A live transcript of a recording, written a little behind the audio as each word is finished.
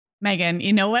Megan,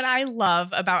 you know what I love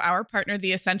about our partner,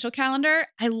 The Essential Calendar?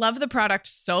 I love the product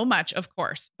so much, of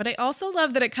course, but I also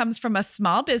love that it comes from a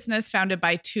small business founded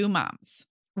by two moms.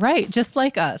 Right, just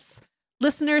like us.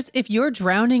 Listeners, if you're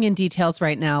drowning in details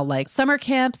right now, like summer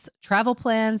camps, travel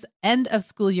plans, end of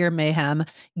school year mayhem,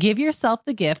 give yourself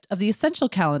the gift of The Essential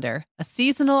Calendar, a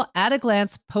seasonal,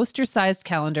 at-a-glance, poster-sized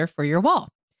calendar for your wall.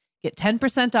 Get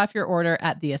 10% off your order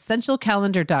at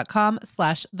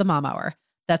theessentialcalendar.com/themomhour.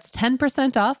 That's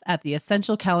 10% off at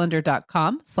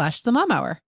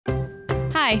theessentialcalendar.com/themomhour.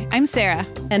 Hi, I'm Sarah.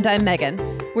 And I'm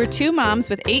Megan. We're two moms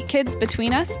with 8 kids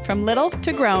between us, from little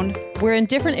to grown. We're in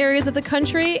different areas of the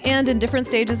country and in different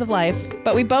stages of life.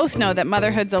 But we both know that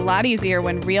motherhood's a lot easier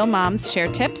when real moms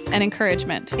share tips and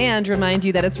encouragement. And remind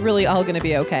you that it's really all going to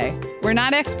be okay. We're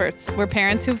not experts. We're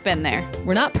parents who've been there.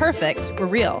 We're not perfect. We're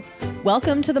real.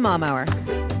 Welcome to the Mom Hour.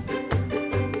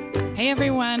 Hey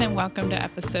everyone, and welcome to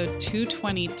episode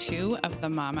 222 of the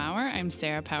Mom Hour. I'm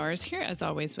Sarah Powers here, as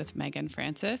always, with Megan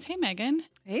Francis. Hey, Megan.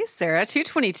 Hey, Sarah.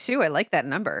 222. I like that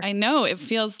number. I know. It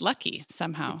feels lucky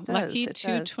somehow. It does, lucky it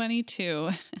 222.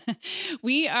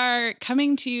 We are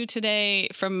coming to you today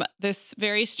from this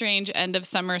very strange end of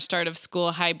summer, start of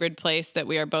school hybrid place that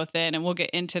we are both in, and we'll get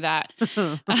into that.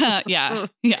 Yeah.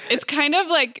 It's kind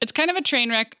of a train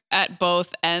wreck at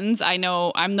both ends. I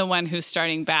know I'm the one who's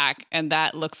starting back, and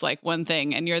that looks like one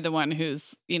thing, and you're the one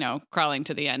who's, crawling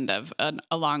to the end of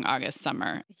a long August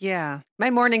summer. Yeah. My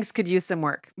mornings could use some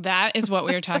work. That is what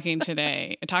we're talking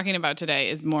about today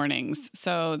is mornings.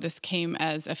 So this came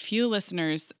as a few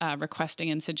listeners requesting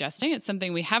and suggesting. It's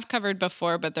something we have covered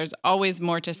before, but there's always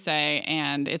more to say,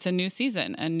 and it's a new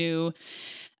season, a new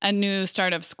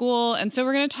start of school. And so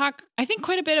we're going to talk, I think,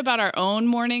 quite a bit about our own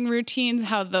morning routines,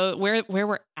 where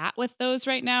we're at with those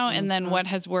right now, and then what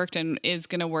has worked and is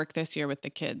going to work this year with the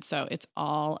kids. So it's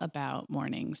all about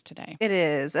mornings today. It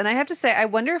is. And I have to say, I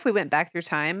wonder if we went back through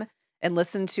time and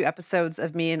listened to episodes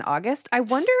of me in August, I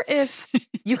wonder if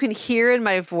you can hear in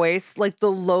my voice, like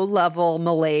the low level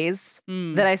malaise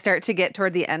that I start to get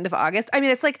toward the end of August. I mean,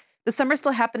 it's like, the summer's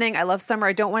still happening. I love summer.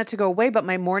 I don't want it to go away, but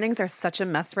my mornings are such a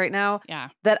mess right now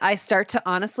that I start to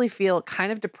honestly feel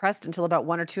kind of depressed until about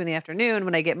 1 or 2 in the afternoon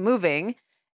when I get moving.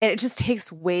 And it just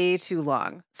takes way too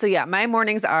long. So yeah, my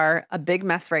mornings are a big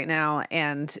mess right now,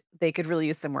 and they could really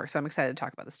use some work. So I'm excited to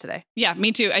talk about this today. Yeah,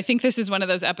 me too. I think this is one of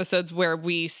those episodes where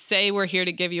we say we're here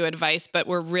to give you advice, but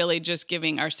we're really just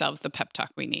giving ourselves the pep talk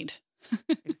we need.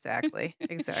 Exactly.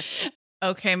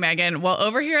 Okay, Megan. Well,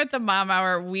 over here at the Mom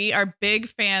Hour, we are big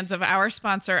fans of our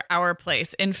sponsor, Our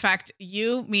Place. In fact,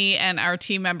 you, me, and our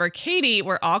team member, Katie,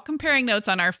 were all comparing notes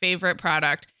on our favorite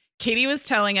product. Katie was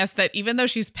telling us that even though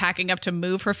she's packing up to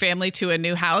move her family to a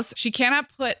new house, she cannot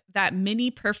put that mini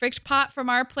perfect pot from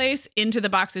Our Place into the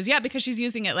boxes yet because she's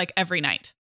using it like every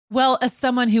night. Well, as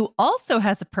someone who also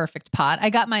has a perfect pot,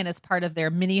 I got mine as part of their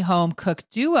mini home cook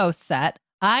duo set.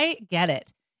 I get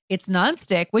it. It's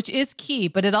nonstick, which is key,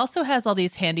 but it also has all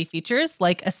these handy features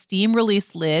like a steam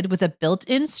release lid with a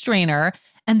built-in strainer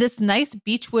and this nice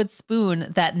beechwood spoon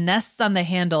that nests on the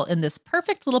handle in this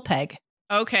perfect little peg.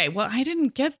 Okay, well, I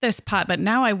didn't get this pot, but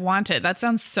now I want it. That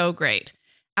sounds so great.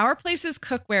 Our Place's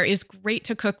cookware is great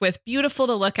to cook with, beautiful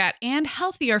to look at, and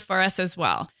healthier for us as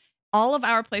well. All of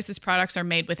Our Place's products are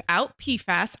made without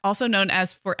PFAS, also known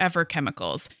as forever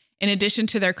chemicals. In addition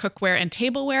to their cookware and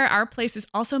tableware, Our Place is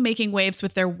also making waves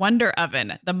with their Wonder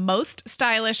Oven, the most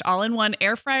stylish all-in-one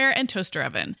air fryer and toaster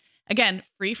oven. Again,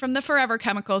 free from the forever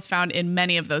chemicals found in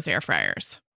many of those air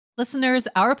fryers. Listeners,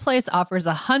 Our Place offers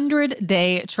a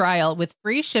 100-day trial with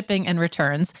free shipping and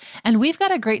returns, and we've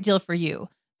got a great deal for you.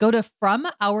 Go to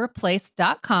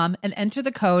FromOurPlace.com and enter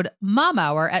the code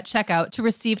MOMHOUR at checkout to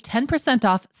receive 10%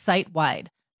 off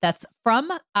site-wide. That's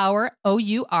from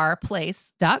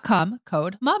OurPlace.com,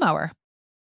 code MOMHOUR.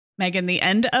 Megan, the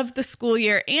end of the school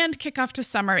year and kickoff to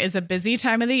summer is a busy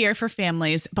time of the year for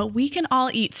families, but we can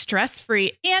all eat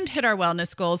stress-free and hit our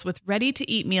wellness goals with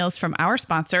ready-to-eat meals from our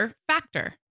sponsor,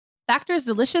 Factor. Factor's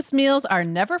delicious meals are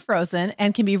never frozen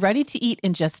and can be ready to eat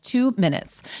in just 2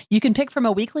 minutes. You can pick from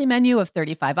a weekly menu of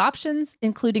 35 options,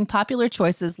 including popular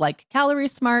choices like Calorie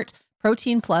Smart,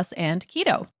 Protein Plus, and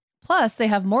Keto. Plus, they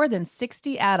have more than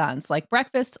 60 add-ons like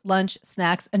breakfast, lunch,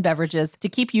 snacks, and beverages to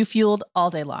keep you fueled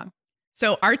all day long.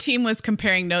 So our team was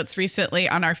comparing notes recently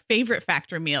on our favorite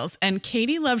Factor meals, and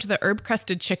Katie loved the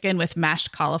herb-crusted chicken with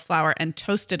mashed cauliflower and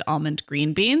toasted almond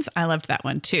green beans. I loved that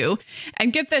one too.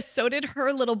 And get this, so did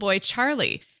her little boy,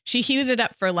 Charlie. She heated it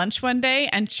up for lunch one day,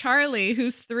 and Charlie,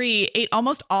 who's 3, ate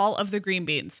almost all of the green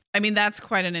beans. I mean, that's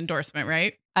quite an endorsement,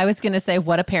 right? I was going to say,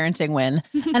 what a parenting win.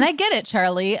 And I get it,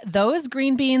 Charlie. Those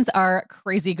green beans are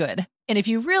crazy good. And if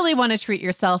you really want to treat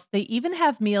yourself, they even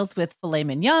have meals with filet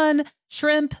mignon,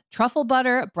 shrimp, truffle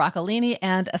butter, broccolini,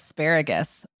 and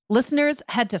asparagus. Listeners,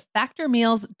 head to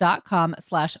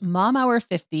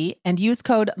factormeals.com/momhour50 and use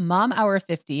code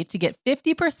momhour50 to get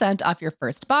 50% off your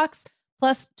first box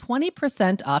plus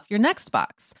 20% off your next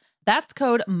box. That's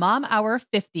code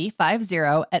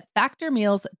momhour50 at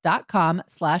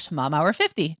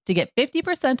factormeals.com/momhour50 to get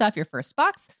 50% off your first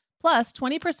box plus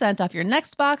 20% off your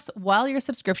next box while your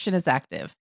subscription is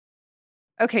active.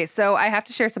 Okay, so I have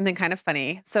to share something kind of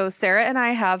funny. So Sarah and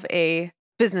I have a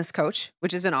business coach,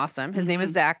 which has been awesome. His name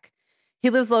is Zach.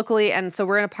 He lives locally, and so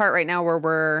we're in a part right now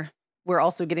where we're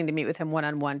also getting to meet with him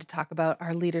one-on-one to talk about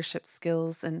our leadership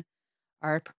skills and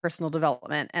our personal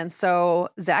development. And so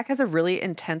Zach has a really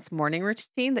intense morning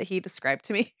routine that he described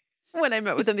to me when I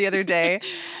met with him the other day.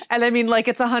 And I mean, like,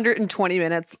 it's 120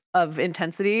 minutes of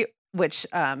intensity, which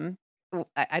I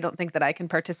don't think that I can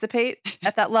participate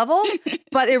at that level,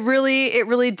 but it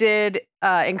really did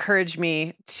encourage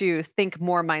me to think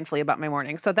more mindfully about my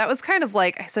morning. So that was kind of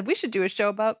like, I said, we should do a show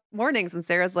about mornings. And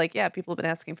Sarah's like, yeah, people have been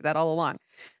asking for that all along.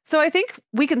 So I think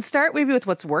we can start maybe with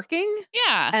what's working.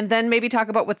 Yeah. And then maybe talk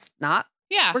about what's not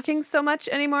Yeah. working so much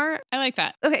anymore. I like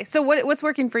that. Okay. So what's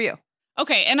working for you?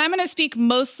 Okay, and I'm going to speak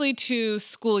mostly to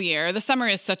school year. The summer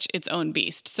is such its own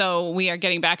beast. So we are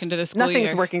getting back into the school year.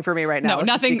 Nothing's working for me right now. No,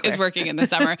 nothing is working in the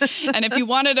summer. And if you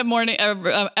wanted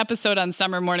a episode on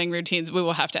summer morning routines, we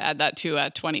will have to add that to a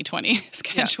 2020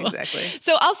 schedule. Yeah, exactly.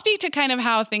 So I'll speak to kind of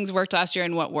how things worked last year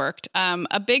and what worked.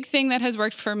 A big thing that has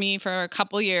worked for me for a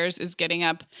couple years is getting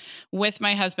up with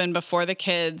my husband before the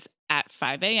kids at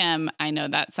 5 a.m. I know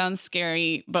that sounds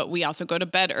scary, but we also go to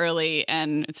bed early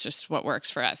and it's just what works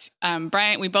for us.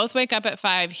 Brian, we both wake up at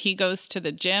 5. He goes to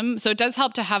the gym. So it does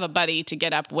help to have a buddy to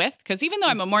get up with, because even though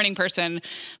I'm a morning person,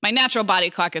 my natural body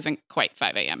clock isn't quite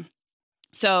 5 a.m.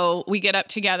 So we get up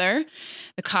together.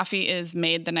 The coffee is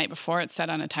made the night before. It's set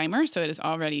on a timer, so it is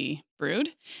already brewed.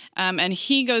 And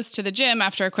he goes to the gym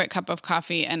after a quick cup of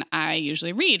coffee, and I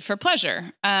usually read for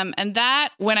pleasure. And that,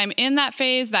 when I'm in that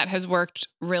phase, that has worked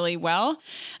really well.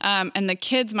 And the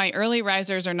kids, my early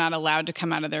risers, are not allowed to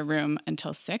come out of their room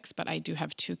until 6, but I do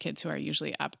have 2 kids who are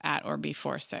usually up at or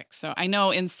before 6. So I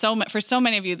know for so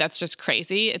many of you, that's just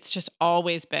crazy. It's just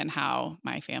always been how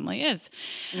my family is.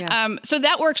 Yeah. So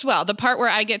that works well. The part where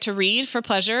I get to read for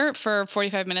pleasure for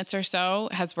 45 minutes or so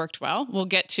has worked well. We'll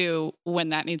get to when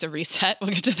that needs a reset. We'll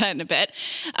get to that in a bit.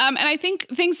 And I think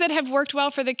things that have worked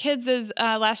well for the kids is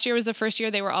last year was the first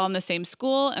year they were all in the same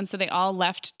school. And so they all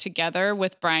left together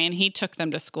with Brian. He took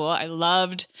them to school. I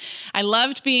loved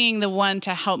being the one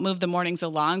to help move the mornings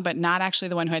along, but not actually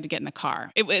the one who had to get in the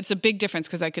car. It's a big difference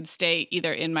because I could stay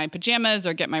either in my pajamas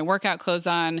or get my workout clothes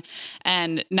on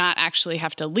and not actually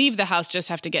have to leave the house, just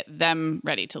have to get them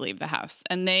ready to leave the house.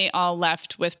 And they all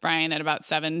left with Brian at about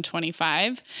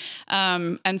 7:25.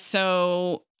 And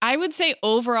so I would say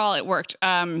overall it worked.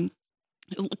 A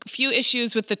few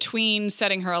issues with the tween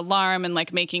setting her alarm and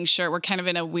like making sure we're kind of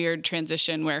in a weird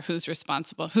transition where who's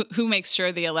responsible, who makes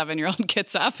sure the 11-year-old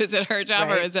gets up? Is it her job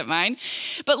or is it mine?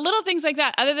 But little things like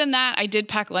that. Other than that, I did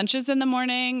pack lunches in the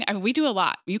morning. I mean, we do a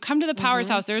lot. You come to the Powers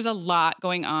house, there's a lot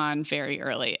going on very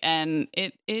early. And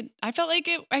I felt like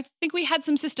I think we had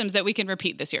some systems that we can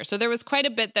repeat this year. So there was quite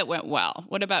a bit that went well.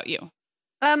 What about you?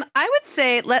 I would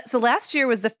say, so last year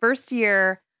was the first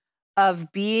year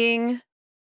of being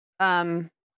a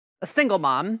single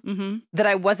mom that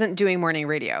I wasn't doing morning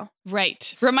radio.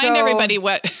 Right. Remind everybody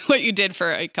what you did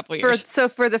for a couple of years. So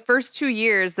for the first 2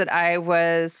 years that I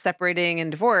was separating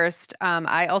and divorced,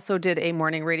 I also did a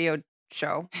morning radio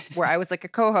show where I was like a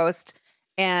co-host,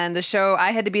 and the show,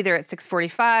 I had to be there at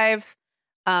 6:45.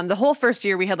 The whole first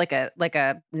year we had like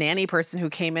a nanny person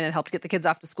who came in and helped get the kids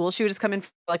off to school. She would just come in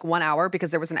for like 1 hour because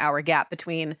there was an hour gap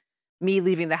between me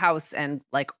leaving the house and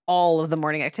like all of the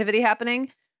morning activity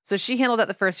happening. So she handled that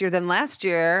the first year. Then last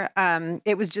year,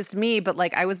 it was just me, but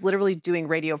like I was literally doing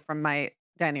radio from my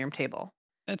dining room table.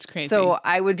 That's crazy. So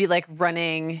I would be like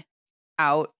running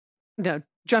out,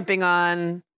 jumping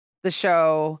on the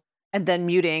show and then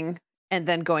muting and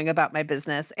then going about my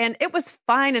business. And it was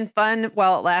fine and fun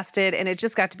while it lasted. And it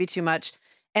just got to be too much.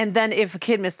 And then if a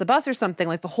kid missed the bus or something,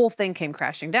 like the whole thing came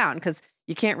crashing down because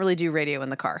you can't really do radio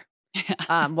in the car.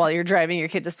 While you're driving your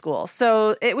kid to school.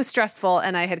 So it was stressful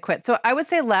and I had quit. So I would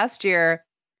say last year,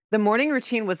 the morning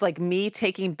routine was like me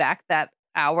taking back that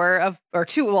hour or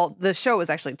 2. Well, the show was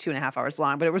actually 2.5 hours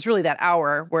long, but it was really that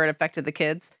hour where it affected the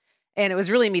kids. And it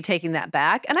was really me taking that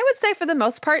back. And I would say for the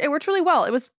most part, it worked really well.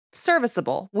 It was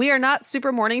serviceable. We are not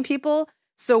super morning people.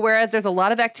 So whereas there's a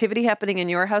lot of activity happening in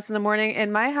your house in the morning,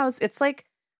 in my house, it's like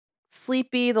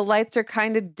sleepy. The lights are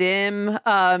kind of dim.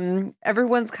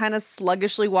 Everyone's kind of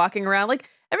sluggishly walking around. Like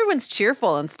everyone's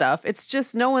cheerful and stuff. It's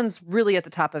just no one's really at the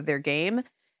top of their game.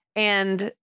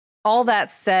 And all that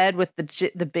said, with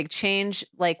the big change,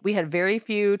 like we had very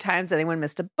few times that anyone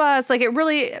missed a bus. Like it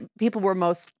really, people were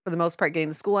for the most part, getting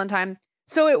to school on time.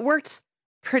 So it worked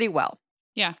pretty well.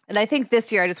 Yeah. And I think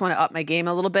this year I just want to up my game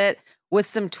a little bit with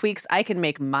some tweaks. I can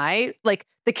make like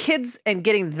the kids and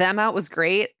getting them out was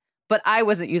great, but I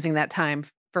wasn't using that time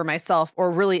for myself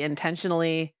or really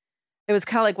intentionally. It was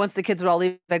kind of like once the kids would all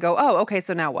leave, I go, oh, okay,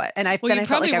 so now what? And I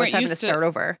felt like I was having to start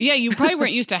over. Yeah, you probably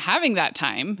weren't used to having that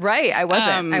time. Right, I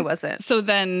wasn't. So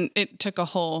then it took a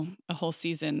whole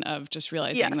season of just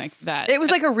realizing like that. It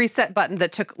was like a reset button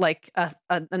that took like a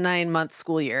 9-month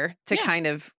school year to kind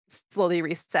of slowly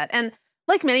reset. And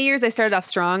like many years, I started off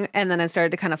strong and then I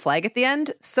started to kind of flag at the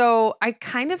end. So I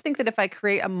kind of think that if I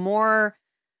create a more,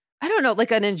 I don't know,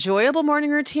 like an enjoyable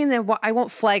morning routine, then I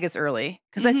won't flag as early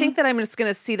because I think that I'm just going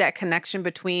to see that connection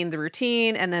between the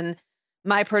routine and then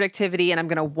my productivity, and I'm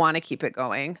going to want to keep it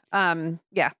going.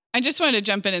 Yeah. I just wanted to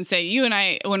jump in and say, you and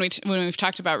I, when we've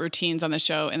talked about routines on the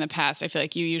show in the past, I feel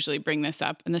like you usually bring this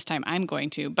up, and this time I'm going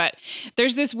to. But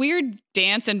there's this weird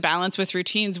dance and balance with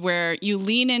routines where you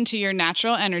lean into your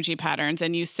natural energy patterns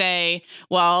and you say,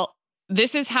 well,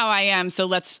 this is how I am, so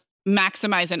let's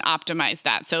maximize and optimize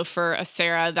that. So for a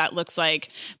Sarah, that looks like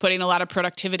putting a lot of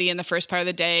productivity in the first part of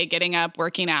the day, getting up,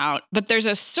 working out. But there's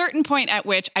a certain point at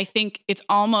which I think it's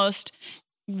almost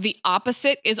the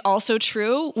opposite is also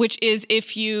true, which is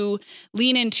if you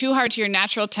lean in too hard to your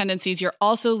natural tendencies, you're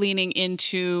also leaning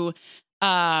into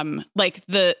like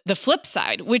the flip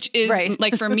side, which is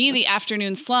like for me, the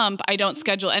afternoon slump, I don't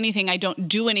schedule anything. I don't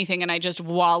do anything. And I just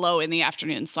wallow in the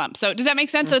afternoon slump. So does that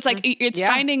make sense? So it's like, it's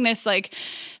finding this like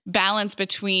balance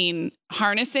between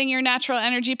harnessing your natural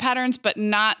energy patterns, but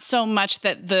not so much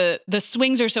that the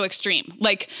swings are so extreme.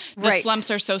 Like the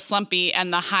slumps are so slumpy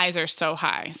and the highs are so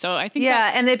high. So I think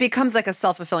and it becomes like a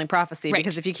self-fulfilling prophecy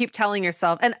because if you keep telling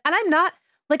yourself, and I'm not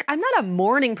a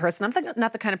morning person. I'm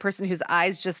not the kind of person whose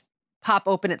eyes just pop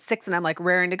open at 6 and I'm like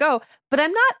raring to go, but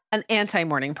I'm not an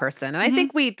anti-morning person. And I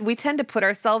think we tend to put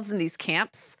ourselves in these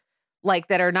camps like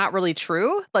that are not really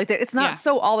true. Like that it's not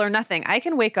so all or nothing. I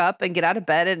can wake up and get out of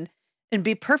bed and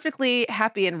be perfectly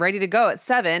happy and ready to go at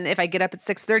 7 if I get up at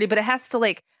 6:30, but it has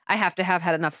to I have to have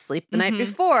had enough sleep the night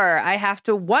before. I have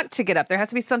to want to get up. There has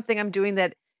to be something I'm doing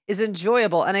that is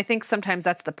enjoyable. And I think sometimes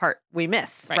that's the part we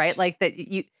miss, right? Like that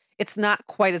it's not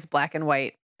quite as black and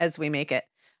white as we make it.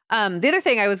 The other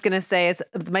thing I was going to say is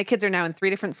my kids are now in 3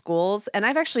 different schools, and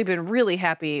I've actually been really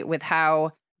happy with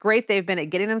how great they've been at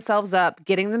getting themselves up,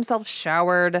 getting themselves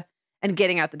showered, and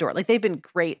getting out the door. Like they've been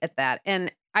great at that.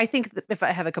 And I think that if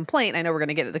I have a complaint, I know we're going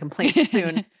to get to the complaints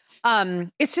soon.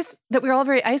 It's just that we're all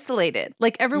very isolated.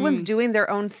 Like everyone's doing their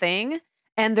own thing,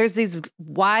 and there's these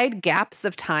wide gaps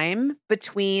of time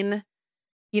between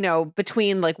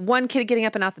like one kid getting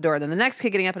up and out the door, then the next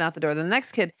kid getting up and out the door, then the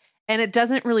next kid. And it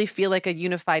doesn't really feel like a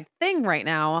unified thing right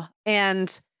now.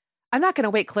 And I'm not going to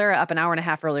wake Clara up an hour and a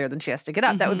half earlier than she has to get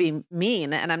up. That would be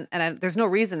mean. And there's no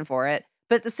reason for it.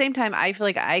 But at the same time, I feel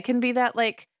like I can be that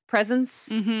like presence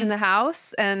in the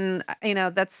house. And,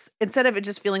 that's instead of it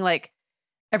just feeling like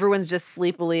everyone's just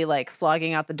sleepily like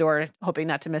slogging out the door, hoping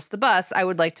not to miss the bus, I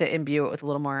would like to imbue it with a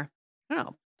little more, I don't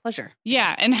know, pleasure.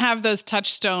 Yeah. And have those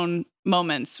touchstone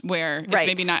moments where it's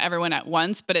maybe not everyone at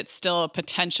once, but it's still a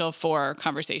potential for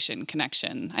conversation,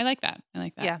 connection. I like that.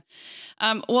 Yeah.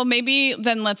 Well, maybe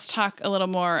then let's talk a little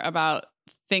more about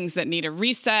things that need a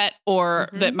reset or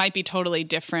that might be totally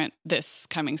different this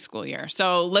coming school year.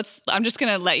 So I'm just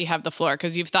going to let you have the floor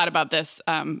because you've thought about this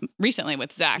recently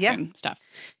with Zach and stuff.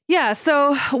 Yeah.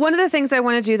 So one of the things I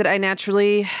want to do that I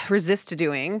naturally resist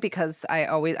doing because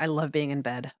I love being in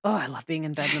bed. Oh, I love being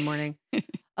in bed in the morning.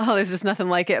 Oh, there's just nothing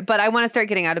like it. But I want to start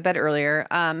getting out of bed earlier.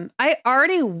 I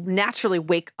already naturally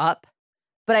wake up,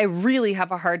 but I really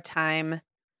have a hard time.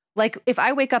 Like if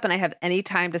I wake up and I have any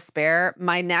time to spare,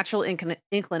 my natural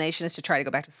inclination is to try to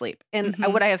go back to sleep. And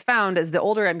what I have found is the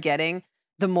older I'm getting,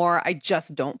 the more I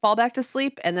just don't fall back to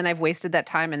sleep. And then I've wasted that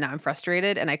time and now I'm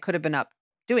frustrated and I could have been up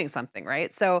doing something,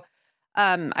 right? So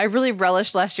I really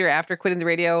relished last year after quitting the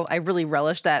radio. I really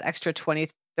relished that extra 20,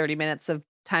 30 minutes of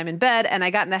time in bed. And I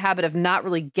got in the habit of not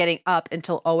really getting up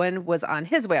until Owen was on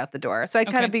his way out the door. So I'd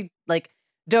kind of be like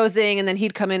dozing and then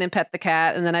he'd come in and pet the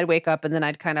cat. And then I'd wake up and then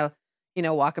I'd kind of,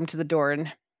 walk him to the door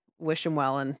and wish him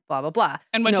well and blah, blah, blah.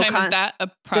 And what time is that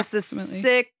approximately? This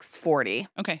is 6:40.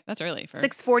 Okay. That's early.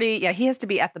 6:40. Yeah. He has to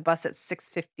be at the bus at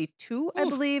 6:52, I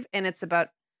believe. And it's about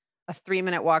a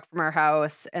 3-minute walk from our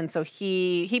house. And so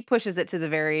he pushes it to the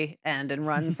very end and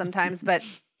runs sometimes, but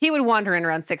he would wander in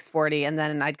around 6:40, and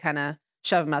then I'd kind of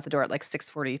shove him out the door at like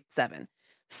 6:47.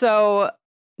 So,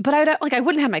 but I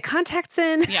wouldn't have my contacts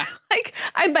in. Yeah. Like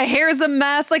my hair is a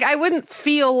mess. Like I wouldn't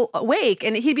feel awake.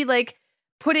 And he'd be like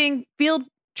putting field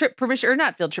trip permission, or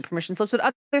not field trip permission slips, but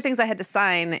other things I had to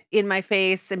sign in my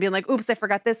face and being like, oops, I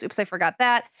forgot this. Oops, I forgot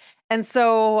that. And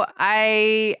so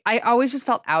I always just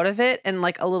felt out of it and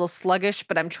like a little sluggish,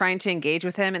 but I'm trying to engage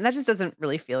with him. And that just doesn't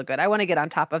really feel good. I want to get on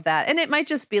top of that. And it might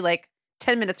just be like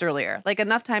 10 minutes earlier, like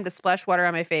enough time to splash water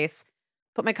on my face,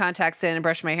 put my contacts in and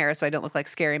brush my hair so I don't look like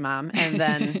scary mom. And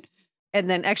then, and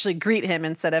then actually greet him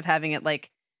instead of having it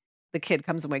like the kid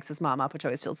comes and wakes his mom up, which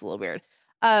always feels a little weird.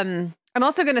 I'm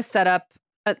also going to set up,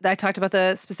 I talked about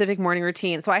the specific morning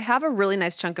routine. So I have a really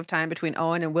nice chunk of time between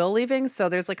Owen and Will leaving. So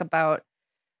there's like about,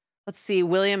 let's see,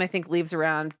 William, I think leaves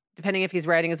around, depending if he's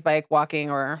riding his bike,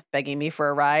 walking, or begging me for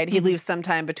a ride. He leaves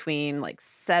sometime between like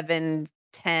 7:10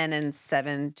 and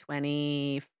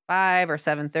 7:25 or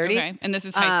 7:30. Okay. And this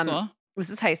is high school. This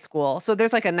is high school. So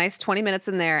there's like a nice 20 minutes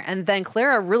in there. And then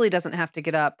Clara really doesn't have to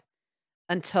get up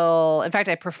until, in fact,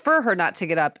 I prefer her not to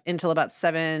get up until about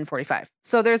 7:45.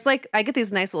 So there's like, I get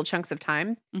these nice little chunks of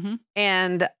time.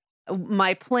 And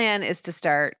my plan is to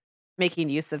start making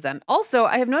use of them. Also,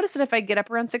 I have noticed that if I get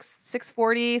up around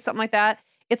 6:40, something like that,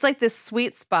 it's like this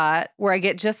sweet spot where I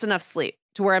get just enough sleep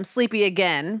to where I'm sleepy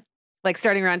again, like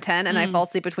starting around 10, and I fall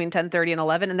asleep between 10:30 and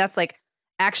 11. And that's like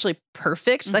actually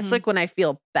perfect. That's like when I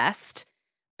feel best,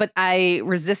 but I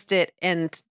resist it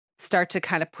and start to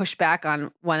kind of push back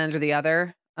on one end or the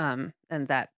other. And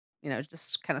that,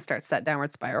 just kind of starts that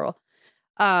downward spiral.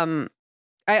 I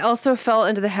also fell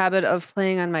into the habit of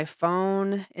playing on my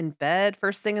phone in bed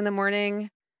first thing in the morning.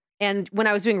 And when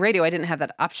I was doing radio, I didn't have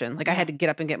that option. Like I had to get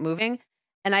up and get moving.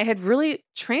 And I had really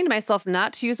trained myself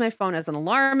not to use my phone as an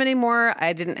alarm anymore.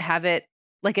 I didn't have it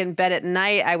like in bed at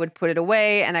night. I would put it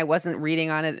away and I wasn't reading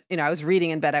on it. I was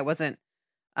reading in bed. I wasn't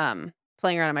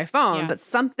playing around on my phone, but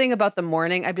something about the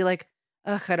morning, I'd be like,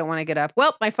 ugh, I don't want to get up.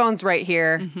 Well, my phone's right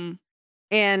here.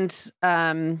 And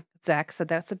Zach said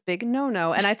that's a big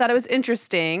no-no. And I thought it was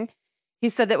interesting. He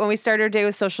said that when we start our day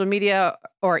with social media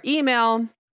or email,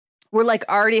 we're like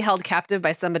already held captive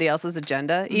by somebody else's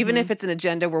agenda. Even if it's an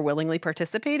agenda we're willingly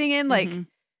participating in, like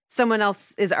someone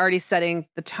else is already setting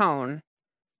the tone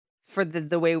for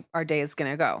the way our day is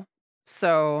going to go.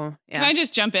 So, yeah. Can I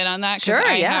just jump in on that? 'Cause Sure,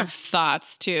 I have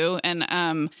thoughts too.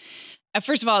 And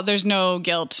first of all, there's no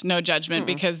guilt, no judgment,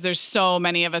 because there's so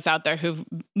many of us out there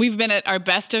we've been at our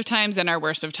best of times and our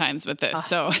worst of times with this.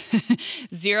 So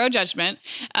zero judgment.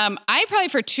 I probably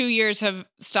for 2 years have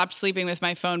stopped sleeping with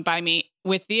my phone by me,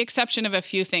 with the exception of a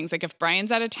few things. Like if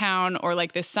Brian's out of town, or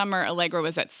like this summer, Allegra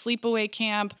was at sleepaway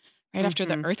camp. Right after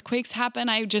the earthquakes happened,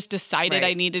 I just decided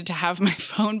I needed to have my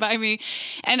phone by me.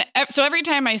 And so every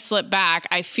time I slip back,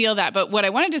 I feel that. But what I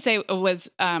wanted to say was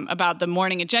about the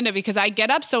morning agenda, because I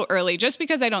get up so early, just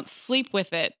because I don't sleep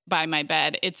with it by my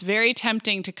bed, it's very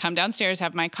tempting to come downstairs,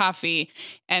 have my coffee,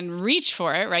 and reach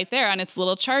for it right there on its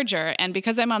little charger. And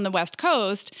because I'm on the West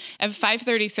Coast, at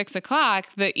 5:30, 6 o'clock,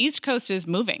 the East Coast is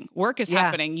moving. Work is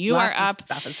happening. You are up.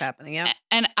 Stuff is happening, yeah.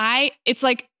 And it's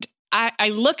like, I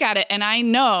look at it and I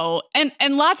know, and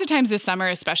lots of times this summer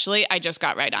especially, I just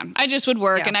got right on. I just would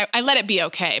work and I let it be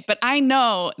okay. But I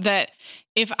know that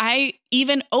if I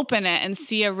even open it and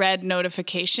see a red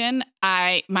notification,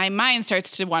 my mind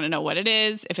starts to want to know what it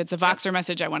is. If it's a Voxer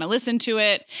message, I want to listen to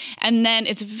it. And then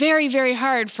it's very, very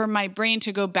hard for my brain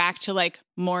to go back to like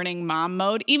morning mom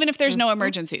mode, even if there's no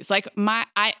emergencies. Like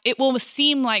it will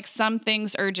seem like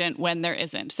something's urgent when there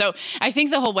isn't. So I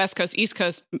think the whole West Coast, East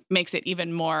Coast makes it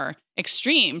even more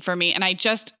extreme for me. And I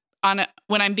just,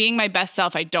 when I'm being my best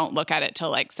self, I don't look at it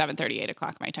till like 7:30, 8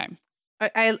 o'clock my time.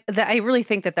 I really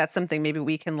think that that's something maybe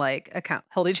we can like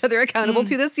hold each other accountable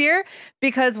to this year,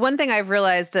 because one thing I've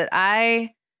realized that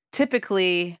I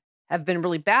typically have been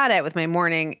really bad at with my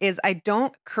morning is I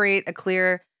don't create a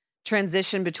clear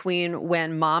transition between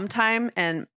when mom time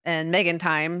and Megan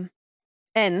time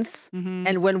ends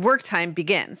and when work time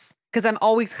begins, because I'm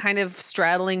always kind of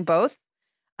straddling both.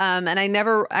 And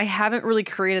I haven't really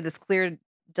created this clear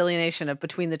delineation of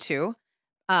between the two.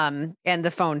 And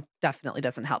the phone definitely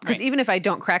doesn't help, because even if I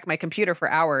don't crack my computer for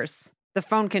hours, the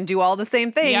phone can do all the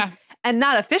same things and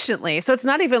not efficiently. So it's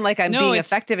not even like I'm being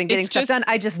effective and getting stuff done.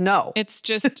 I just know. It's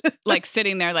just like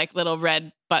sitting there like little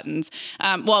red buttons.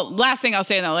 Well, last thing I'll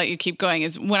say, and I'll let you keep going,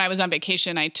 is when I was on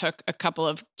vacation, I took a couple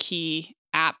of key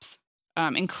apps,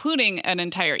 including an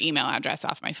entire email address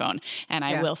off my phone. And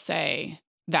I will say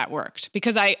that worked,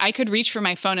 because I could reach for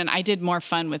my phone and I did more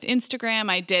fun with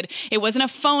Instagram. It wasn't a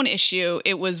phone issue.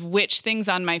 It was which things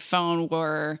on my phone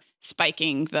were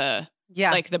spiking the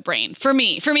like the brain for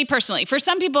me personally. For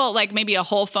some people, like maybe a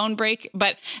whole phone break,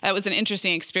 but that was an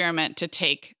interesting experiment to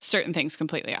take certain things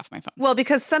completely off my phone. Well,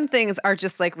 because some things are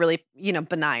just like really,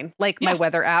 benign, like my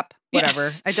weather app,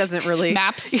 whatever. It doesn't really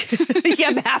Maps.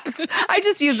 Maps. I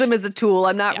just use them as a tool.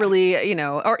 I'm not really,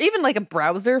 or even like a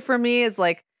browser for me is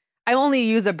like, I only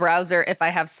use a browser if I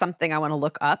have something I want to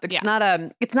look up. It's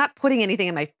not putting anything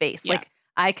in my face. Like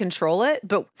I control it,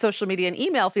 but social media and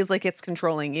email feels like it's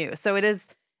controlling you. So it is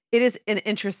an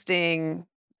interesting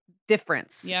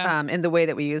difference in the way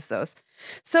that we use those.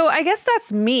 So I guess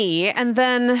that's me. And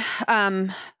then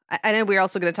I know we're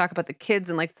also going to talk about the kids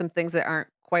and like some things that aren't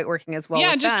quite working as well.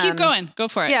 Yeah, just keep going. Go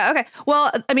for it. Yeah. Okay.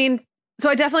 Well, I mean, so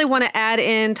I definitely want to add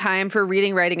in time for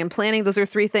reading, writing, and planning. Those are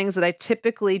 3 things that I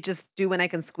typically just do when I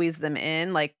can squeeze them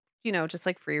in, like, just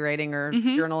like free writing or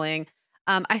journaling.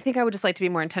 I think I would just like to be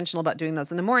more intentional about doing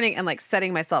those in the morning and like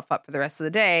setting myself up for the rest of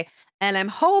the day. And I'm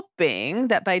hoping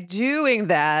that by doing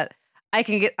that, I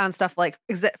can get on stuff like,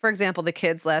 for example, the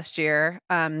kids last year,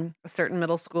 a certain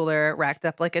middle schooler racked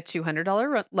up like a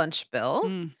 $200 lunch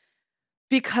bill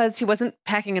because he wasn't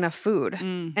packing enough food.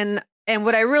 And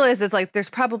what I realized is like, there's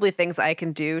probably things I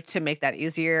can do to make that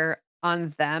easier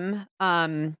on them.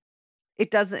 Clara,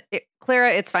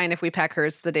 it's fine if we pack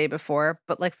hers the day before,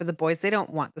 but like for the boys, they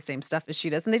don't want the same stuff as she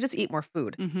does and they just eat more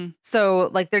food. So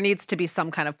like there needs to be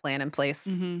some kind of plan in place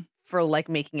for like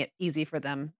making it easy for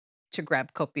them to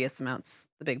grab copious amounts,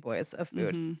 the big boys, of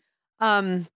food.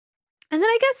 And then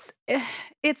I guess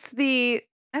it's I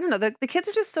don't know, the kids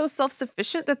are just so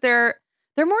self-sufficient that their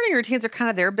morning routines are kind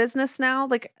of their business now.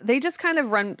 Like they just kind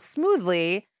of run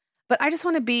smoothly, but I just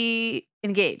want to be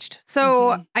engaged.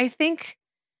 So I think,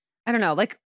 I don't know,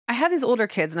 like I have these older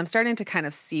kids and I'm starting to kind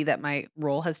of see that my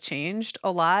role has changed a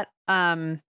lot.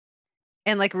 And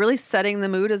like really setting the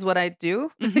mood is what I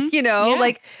do,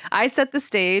 like I set the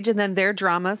stage and then their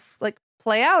dramas like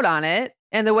play out on it.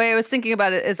 And the way I was thinking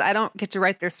about it is I don't get to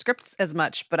write their scripts as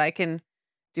much, but I can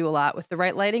do a lot with the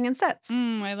right lighting and sets.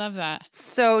 I love that.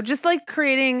 So just like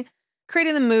creating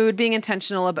the mood, being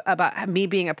intentional about me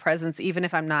being a presence, even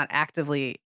if I'm not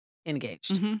actively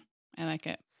engaged. I like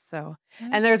it. So,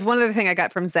 and there's one other thing I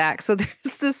got from Zach. So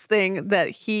there's this thing that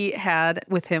he had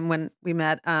with him when we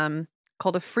met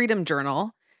called a freedom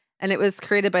journal. And it was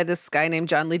created by this guy named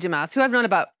John Lee Dumas, who I've known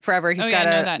about forever. He's got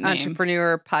an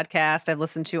entrepreneur podcast I've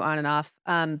listened to on and off.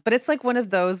 But it's like one of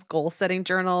those goal setting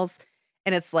journals.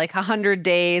 And it's like 100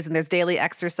 days and there's daily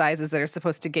exercises that are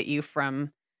supposed to get you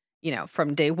from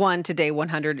day 1 to day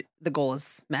 100, the goal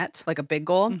is met, like a big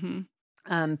goal.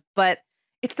 But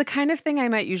it's the kind of thing I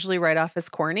might usually write off as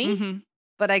corny.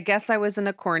 But I guess I was in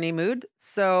a corny mood.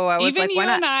 So I was like, why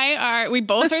not? Even you and we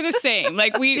both are the same.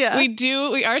 Like we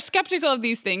are skeptical of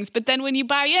these things. But then when you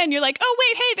buy in, you're like, oh,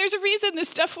 wait, hey, there's a reason this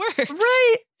stuff works.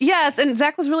 Right. Yes. And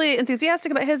Zach was really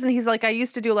enthusiastic about his. And he's like, I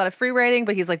used to do a lot of free writing,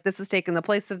 but he's like, this is taking the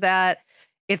place of that.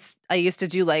 I used to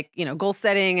do like, goal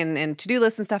setting and to-do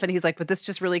lists and stuff. And he's like, but this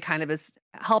just really kind of is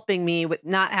helping me with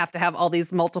not have to have all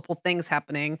these multiple things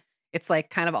happening. It's like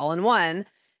kind of all in one.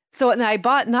 So, and I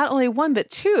bought not only one, but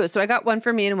 2. So I got one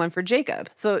for me and one for Jacob.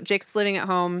 So Jacob's living at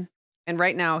home. And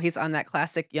right now he's on that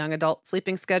classic young adult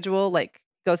sleeping schedule, like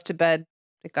goes to bed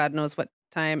at God knows what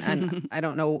time. And I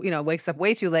don't know, wakes up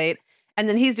way too late. And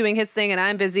then he's doing his thing and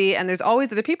I'm busy and there's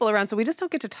always other people around. So we just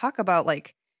don't get to talk about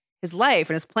like his life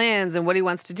and his plans and what he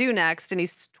wants to do next. And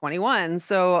he's 21.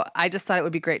 So I just thought it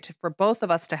would be great for both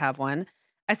of us to have one.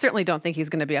 I certainly don't think he's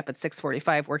going to be up at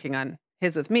 6:45 working on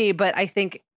his with me, but I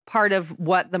think part of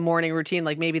what the morning routine,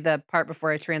 like maybe the part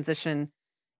before I transition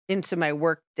into my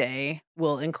work day,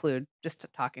 will include just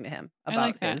talking to him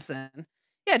about his. And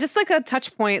yeah, just like a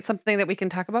touch point, something that we can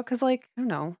talk about. Cause like, I don't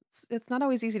know, it's not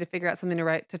always easy to figure out something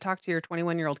to talk to your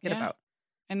 21-year-old kid about.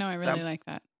 I know. I really like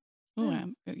that.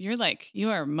 Ooh, you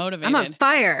are motivated. I'm on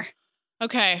fire.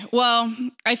 Okay. Well,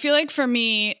 I feel like for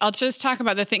me, I'll just talk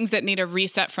about the things that need a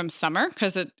reset from summer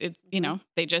because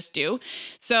they just do.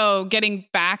 So getting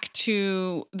back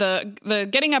to the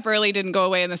getting up early didn't go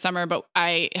away in the summer, but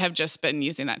I have just been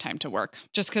using that time to work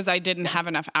just because I didn't have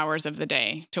enough hours of the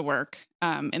day to work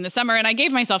in the summer. And I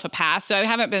gave myself a pass. So I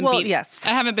haven't been I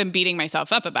haven't been beating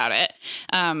myself up about it.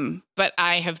 But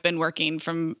I have been working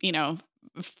from,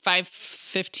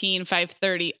 5:15,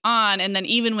 5:30 on. And then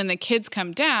even when the kids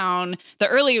come down, the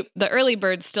early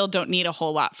birds still don't need a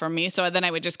whole lot from me. So then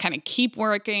I would just kind of keep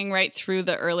working right through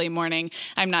the early morning.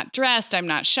 I'm not dressed. I'm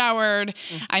not showered.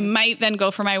 I might then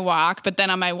go for my walk. But then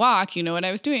on my walk, you know what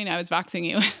I was doing? I was voxing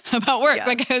you about work. Yeah.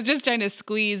 Like I was just trying to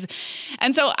squeeze.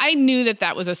 And so I knew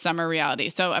that was a summer reality.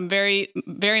 So I'm very,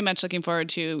 very much looking forward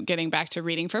to getting back to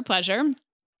reading for pleasure.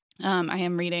 I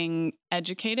am reading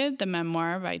Educated, the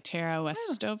memoir by Tara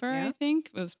Westover, yeah. I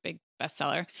think. It was a big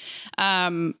bestseller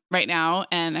right now.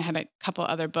 And I had a couple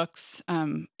other books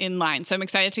in line. So I'm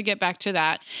excited to get back to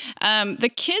that. The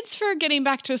kids for getting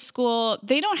back to school,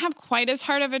 they don't have quite as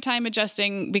hard of a time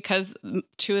adjusting because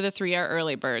 2 of the 3 are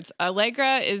early birds.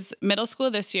 Allegra is middle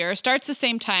school this year, starts the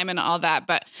same time and all that,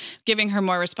 but giving her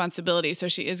more responsibility. So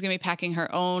she is going to be packing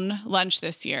her own lunch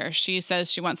this year. She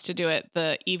says she wants to do it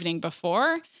the evening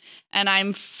before. And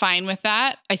I'm fine with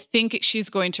that. I think she's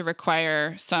going to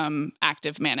require some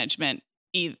active management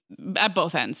at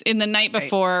both ends, in the night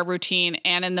before routine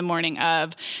and in the morning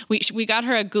of. We got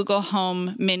her a Google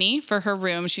Home Mini for her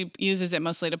room. She uses it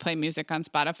mostly to play music on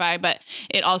Spotify, but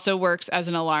it also works as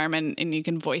an alarm, and you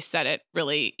can voice set it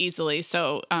really easily.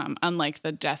 So unlike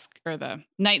the desk or the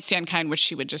nightstand kind, which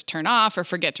she would just turn off or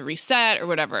forget to reset or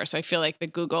whatever. So I feel like the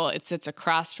Google, it sits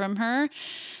across from her.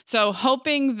 So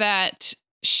hoping that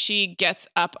she gets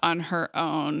up on her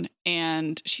own,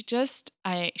 and she just,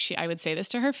 I would say this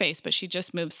to her face, but she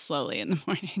just moves slowly in the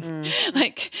morning.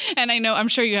 And I'm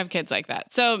sure you have kids like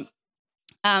that. So,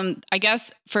 I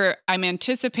guess I'm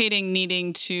anticipating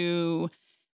needing to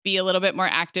be a little bit more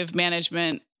active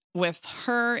management with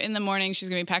her in the morning. She's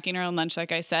going to be packing her own lunch,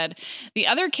 like I said. The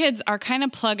other kids are kind of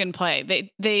plug and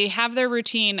play. They have their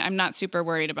routine. I'm not super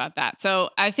worried about that.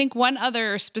 So I think one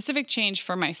other specific change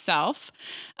for myself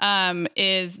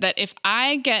is that if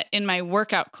I get in my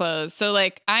workout clothes, so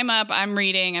like I'm up, I'm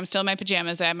reading, I'm still in my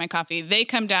pajamas, I have my coffee. They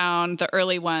come down, the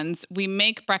early ones. We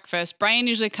make breakfast. Brian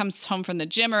usually comes home from the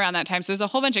gym around that time. So there's a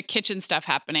whole bunch of kitchen stuff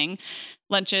happening.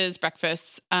 Lunches,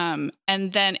 breakfasts. And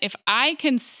then if I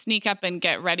can sneak up and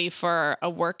get ready for a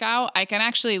workout, I can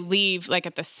actually leave like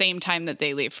at the same time that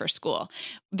they leave for school.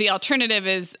 The alternative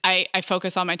is I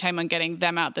focus all my time on getting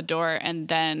them out the door, and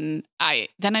then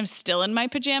I'm still in my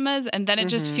pajamas, and then it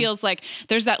just feels like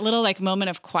there's that little like moment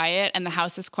of quiet, and the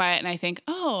house is quiet, and I think,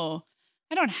 oh,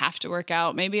 I don't have to work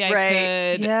out. Maybe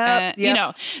I could, you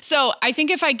know. So I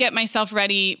think if I get myself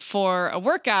ready for a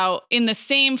workout in the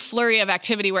same flurry of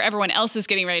activity where everyone else is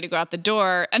getting ready to go out the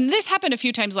door, and this happened a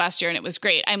few times last year and it was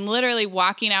great. I'm literally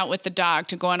walking out with the dog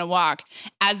to go on a walk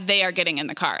as they are getting in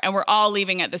the car, and we're all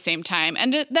leaving at the same time.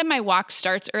 And then my walk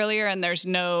starts earlier, and there's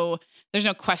no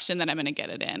question that I'm going to get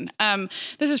it in.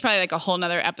 This is probably like a whole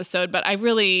nother episode, but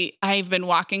I've been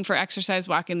walking for exercise,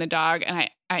 walking the dog. And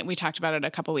we talked about it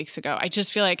a couple weeks ago. I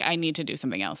just feel like I need to do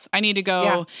something else. I need to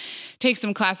go take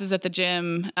some classes at the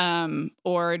gym,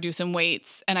 or do some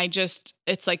weights. And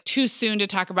it's like too soon to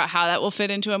talk about how that will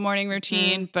fit into a morning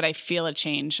routine, but I feel a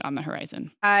change on the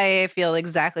horizon. I feel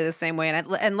exactly the same way.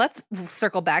 And let's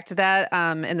circle back to that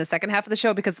in the second half of the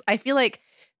show, because I feel like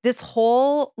this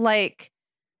whole like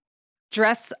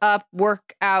dress up,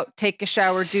 work out, take a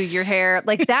shower, do your hair,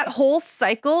 like that whole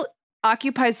cycle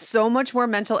occupies so much more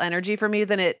mental energy for me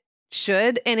than it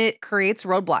should. And it creates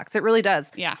roadblocks. It really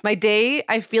does. Yeah. My day,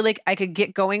 I feel like I could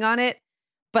get going on it,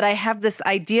 but I have this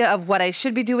idea of what I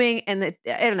should be doing. And I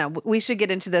don't know, we should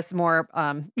get into this more,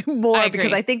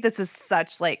 because I think this is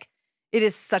it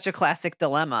is such a classic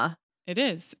dilemma. It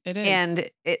is. And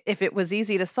if it was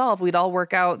easy to solve, we'd all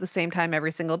work out the same time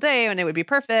every single day, and it would be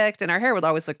perfect, and our hair would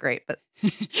always look great. But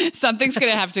something's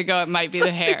going to have to go. It might be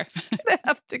the hair. Gonna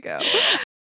have to go.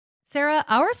 Sarah,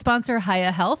 our sponsor,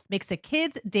 Hiya Health, makes a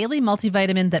kids' daily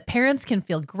multivitamin that parents can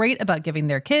feel great about giving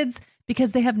their kids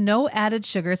because they have no added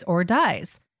sugars or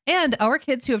dyes. And our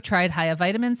kids who have tried Hiya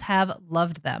vitamins have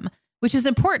loved them, which is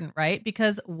important, right?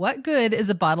 Because what good is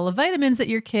a bottle of vitamins that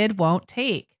your kid won't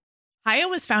take? Hiya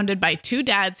was founded by 2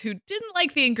 dads who didn't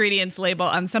like the ingredients label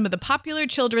on some of the popular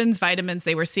children's vitamins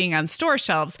they were seeing on store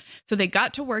shelves, so they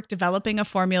got to work developing a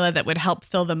formula that would help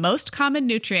fill the most common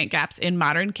nutrient gaps in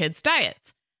modern kids'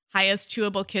 diets. Hiya's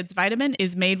Chewable Kids Vitamin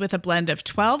is made with a blend of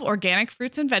 12 organic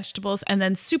fruits and vegetables and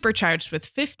then supercharged with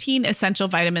 15 essential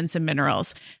vitamins and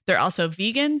minerals. They're also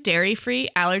vegan, dairy-free,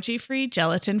 allergy-free,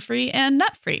 gelatin-free, and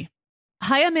nut-free.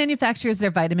 Hiya manufactures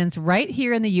their vitamins right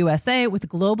here in the USA with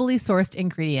globally sourced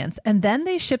ingredients, and then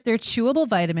they ship their chewable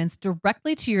vitamins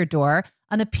directly to your door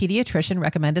on a pediatrician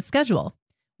recommended schedule.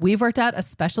 We've worked out a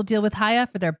special deal with Hiya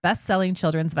for their best-selling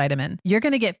children's vitamin. You're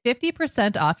going to get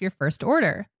 50% off your first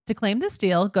order. To claim this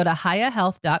deal, go to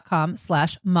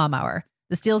hiyahealth.com/momhour.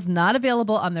 This deal's not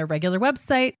available on their regular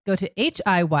website. Go to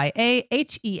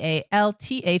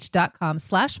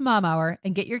hiyahealth.com/momhour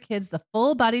and get your kids the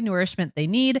full body nourishment they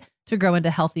need to grow into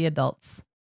healthy adults.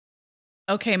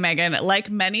 Okay, Megan, like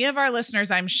many of our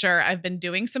listeners, I'm sure I've been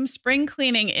doing some spring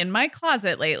cleaning in my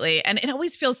closet lately, and it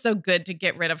always feels so good to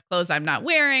get rid of clothes I'm not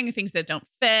wearing, things that don't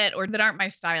fit or that aren't my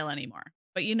style anymore.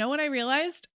 But you know what I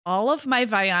realized? All of my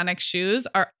Vionic shoes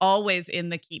are always in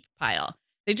the keep pile.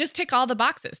 They just tick all the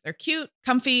boxes. They're cute,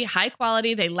 comfy, high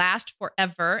quality. They last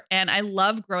forever. And I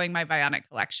love growing my Vionic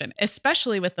collection,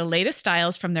 especially with the latest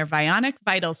styles from their Vionic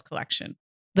Vitals collection.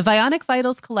 The Vionic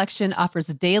Vitals collection offers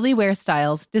daily wear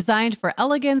styles designed for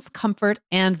elegance, comfort,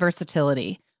 and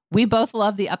versatility. We both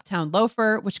love the Uptown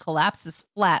loafer, which collapses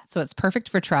flat, so it's perfect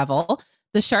for travel.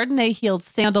 The Chardonnay heeled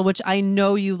sandal, which I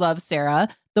know you love, Sarah.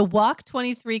 The Walk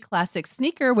 23 classic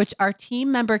sneaker, which our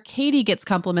team member Katie gets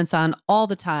compliments on all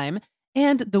the time.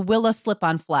 And the Willa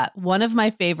slip-on flat, one of my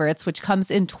favorites, which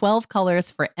comes in 12 colors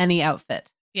for any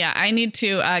outfit. Yeah, I need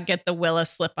to get the Willa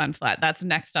slip-on flat. That's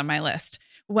next on my list.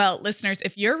 Well, listeners,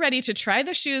 if you're ready to try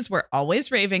the shoes we're always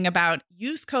raving about,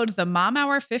 use code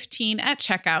TheMomHour15 at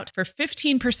checkout for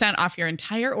 15% off your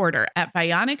entire order at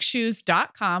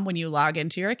VionicShoes.com when you log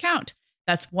into your account.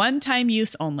 That's one-time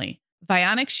use only.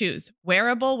 Vionic Shoes,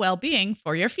 wearable well-being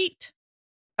for your feet.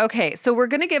 Okay, so we're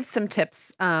going to give some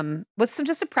tips with some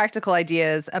just some practical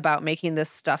ideas about making this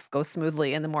stuff go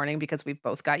smoothly in the morning because we've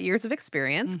both got years of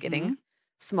experience getting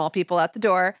small people out the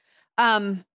door.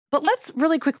 But let's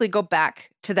really quickly go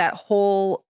back to that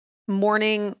whole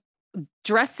morning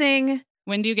dressing,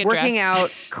 when do you get working dressed?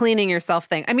 out, cleaning yourself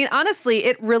thing. I mean, honestly,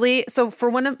 it really, so for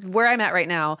where I'm at right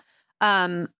now,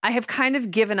 I have kind of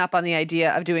given up on the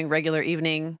idea of doing regular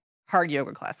evening hard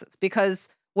yoga classes because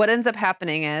what ends up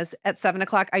happening is at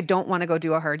 7:00, I don't want to go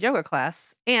do a hard yoga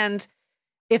class. And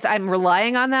if I'm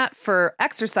relying on that for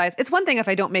exercise, it's one thing if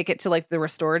I don't make it to like the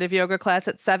restorative yoga class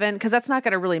at 7, because that's not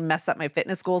going to really mess up my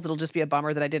fitness goals. It'll just be a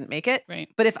bummer that I didn't make it. Right.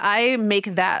 But if I make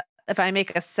a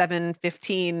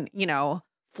 7:15,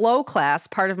 flow class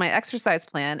part of my exercise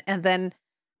plan, and then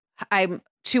I'm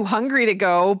too hungry to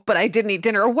go, but I didn't eat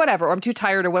dinner or whatever, or I'm too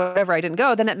tired or whatever, I didn't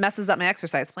go, then it messes up my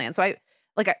exercise plan. So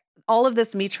all of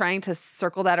this, me trying to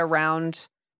circle that around,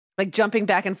 like jumping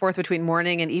back and forth between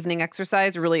morning and evening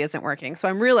exercise really isn't working. So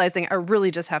I'm realizing I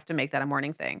really just have to make that a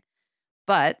morning thing.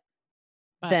 But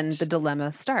then the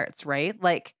dilemma starts, right?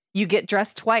 Like you get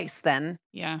dressed twice then.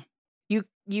 Yeah.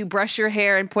 You brush your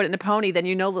hair and put it in a pony, then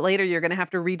you know that later you're going to have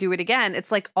to redo it again.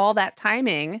 It's like all that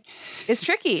timing is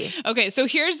tricky. Okay, so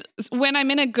here's when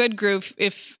I'm in a good groove,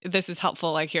 if this is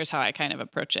helpful, like here's how I kind of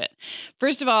approach it.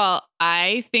 First of all,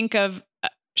 I think of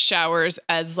showers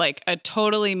as like a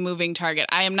totally moving target.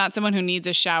 I am not someone who needs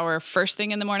a shower first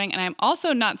thing in the morning, and I'm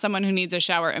also not someone who needs a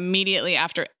shower immediately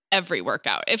after every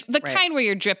workout. If the kind where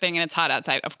you're dripping and it's hot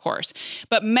outside, of course.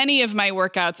 But many of my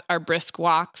workouts are brisk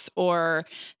walks or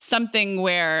something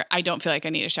where I don't feel like I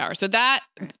need a shower. So that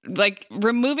like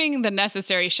removing the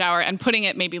necessary shower and putting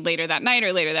it maybe later that night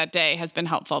or later that day has been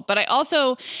helpful. But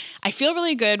I feel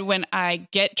really good when I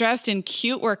get dressed in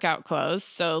cute workout clothes.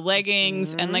 So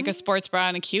leggings and like a sports bra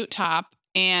and a cute top.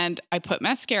 And I put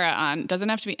mascara on. Doesn't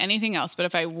have to be anything else. But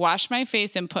if I wash my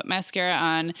face and put mascara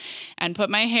on and put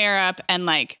my hair up and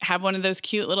like have one of those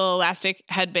cute little elastic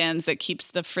headbands that keeps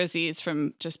the frizzies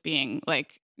from just being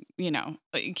like, you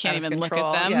can't even look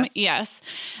at them. Yes.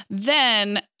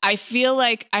 Then I feel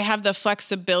like I have the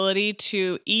flexibility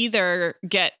to either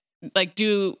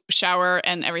do shower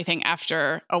and everything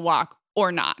after a walk or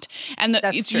not. And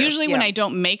it's true. Usually when I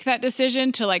don't make that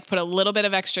decision to like put a little bit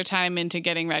of extra time into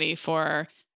getting ready for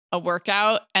a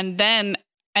workout and then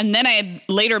I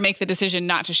later make the decision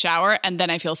not to shower and then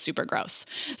I feel super gross.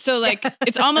 So like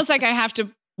it's almost like I have to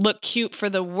look cute for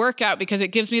the workout because it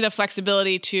gives me the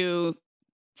flexibility to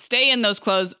stay in those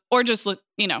clothes or just look,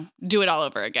 do it all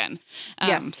over again.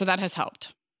 So that has helped.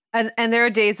 And there are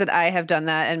days that I have done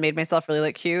that and made myself really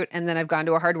look cute. And then I've gone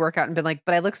to a hard workout and been like,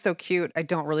 but I look so cute. I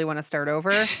don't really want to start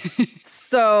over.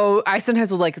 So I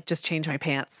sometimes will like just change my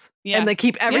pants and like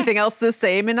keep everything else the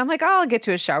same. And I'm like, I'll get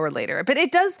to a shower later. But I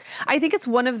think it's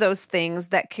one of those things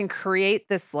that can create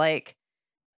this like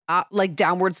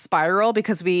downward spiral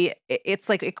because it's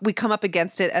like we come up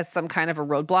against it as some kind of a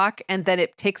roadblock. And then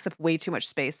it takes up way too much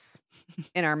space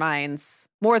in our minds,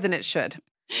 more than it should.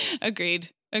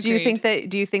 Agreed. Do you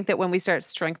think that when we start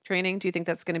strength training, do you think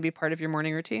that's going to be part of your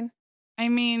morning routine? I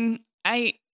mean,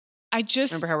 I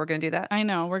just remember how we're going to do that. I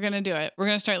know we're going to do it. We're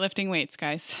going to start lifting weights,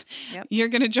 guys. Yep. You're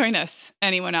going to join us.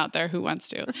 Anyone out there who wants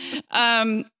to.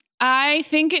 I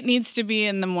think it needs to be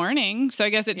in the morning. So I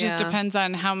guess it just depends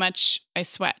on how much I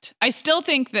sweat. I still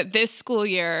think that this school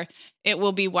year, it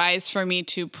will be wise for me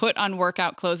to put on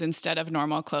workout clothes instead of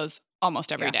normal clothes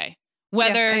almost every day.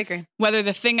 Whether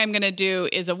the thing I'm going to do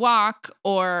is a walk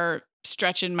or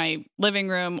stretch in my living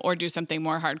room or do something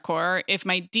more hardcore. If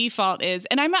my default is,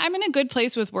 and I'm in a good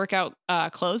place with workout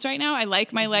clothes right now. I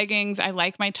like my leggings. I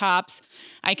like my tops.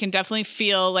 I can definitely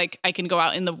feel like I can go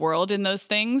out in the world in those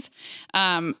things.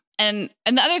 And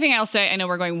And the other thing I'll say, I know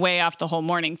we're going way off the whole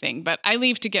morning thing, but I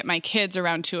leave to get my kids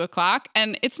around 2:00.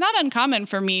 And it's not uncommon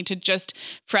for me to just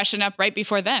freshen up right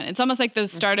before then. It's almost like the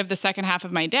start of the second half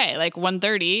of my day. Like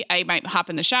 1:30, I might hop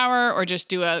in the shower or just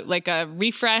do a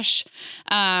refresh.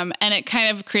 And it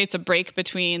kind of creates a break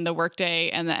between the workday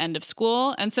and the end of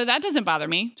school. And so that doesn't bother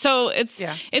me. So it's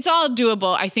all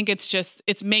doable. I think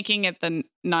it's making it the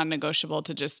non-negotiable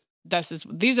to just,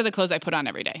 these are the clothes I put on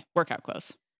every day, workout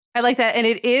clothes. I like that. And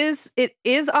it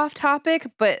is off topic,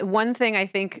 but one thing I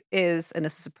think is, and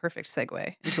this is a perfect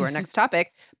segue into our next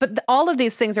topic, but all of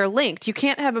these things are linked. You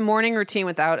can't have a morning routine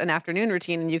without an afternoon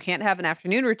routine, and you can't have an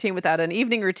afternoon routine without an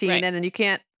evening routine, right. and then you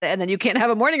can't have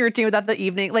a morning routine without the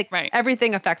evening. Like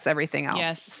everything affects everything else.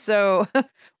 Yes. So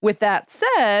with that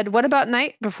said, what about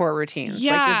night before routines?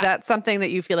 Yeah. Like, is that something that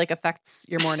you feel like affects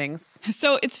your mornings?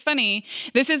 So it's funny.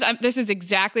 This is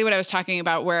exactly what I was talking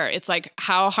about, where it's like,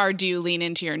 how hard do you lean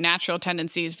into your natural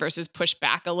tendencies versus push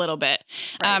back a little bit?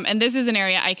 Right. And this is an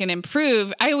area I can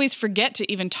improve. I always forget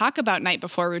to even talk about night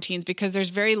before routines because there's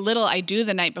very little I do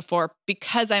the night before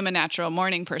because I'm a natural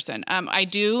morning person. I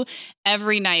do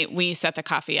every night we set the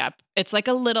coffee up. It's like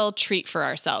a little treat for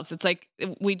ourselves. It's like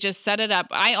we just set it up.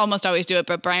 I almost always do it,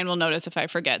 but Brian will notice if I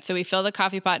forget. So we fill the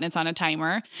coffee pot and it's on a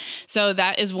timer. So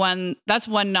that's one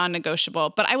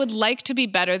non-negotiable. But I would like to be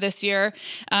better this year.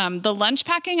 The lunch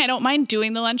packing, I don't mind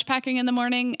doing the lunch packing in the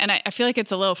morning. And I feel like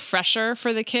it's a little fresher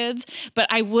for the kids. But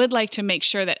I would like to make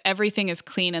sure that everything is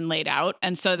clean and laid out.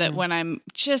 And so that when I'm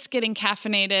just getting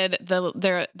caffeinated,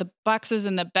 the boxes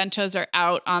and the bentos are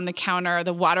out on the counter.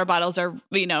 The water bottles are,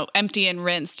 empty and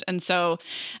rinsed. And so,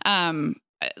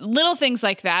 little things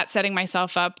like that, setting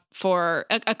myself up for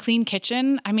a clean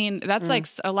kitchen. I mean, that's like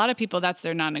a lot of people, that's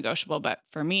their non-negotiable. But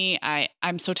for me,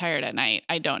 I'm so tired at night.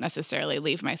 I don't necessarily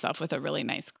leave myself with a really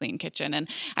nice, clean kitchen. And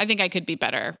I think I could be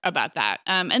better about that.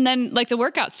 And then like the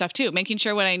workout stuff too, making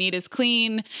sure what I need is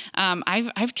clean.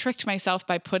 I've tricked myself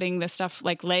by putting this stuff,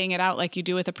 like laying it out like you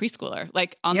do with a preschooler,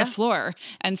 like on the floor.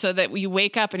 And so that you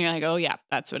wake up and you're like, oh yeah,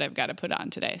 that's what I've got to put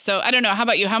on today. So I don't know. How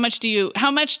about you?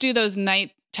 How much do those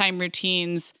nighttime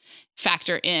routines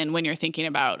factor in when you're thinking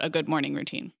about a good morning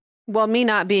routine? Well, me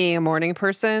not being a morning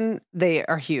person, they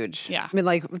are huge. Yeah. I mean,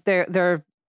 like they're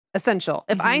essential.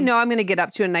 If I know I'm going to get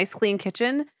up to a nice clean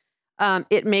kitchen,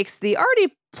 it makes the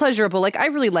already pleasurable. Like I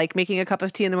really like making a cup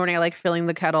of tea in the morning. I like filling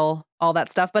the kettle, all that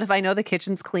stuff. But if I know the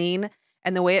kitchen's clean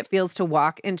and the way it feels to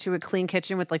walk into a clean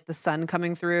kitchen with like the sun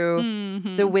coming through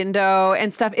the window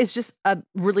and stuff, it's just a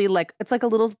really it's like a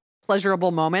little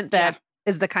pleasurable moment that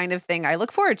is the kind of thing I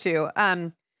look forward to.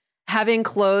 Having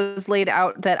clothes laid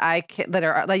out that I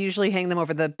usually hang them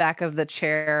over the back of the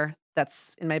chair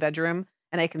that's in my bedroom,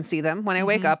 and I can see them when I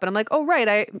wake up. And I'm like, oh,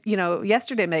 right.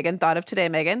 Yesterday, Megan thought of today,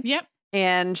 Megan. Yep.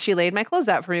 And she laid my clothes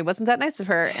out for me. Wasn't that nice of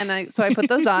her? And so I put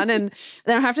those on, and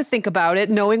then I don't have to think about it,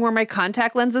 knowing where my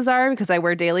contact lenses are because I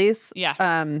wear dailies. Yeah.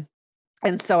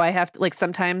 And so I have to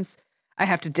sometimes I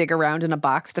have to dig around in a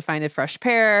box to find a fresh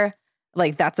pair.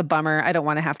 Like, that's a bummer. I don't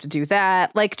want to have to do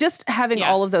that. Like, just having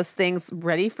all of those things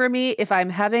ready for me. If I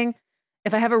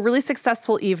have a really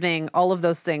successful evening, all of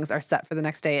those things are set for the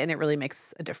next day, and it really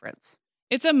makes a difference.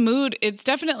 It's a mood. It's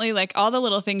definitely like all the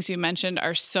little things you mentioned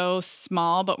are so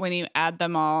small, but when you add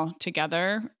them all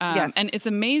together, and it's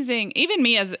amazing. Even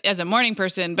me as a morning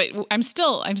person, but I'm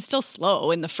still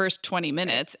slow in the first 20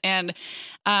 minutes. And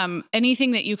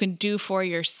anything that you can do for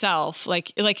yourself,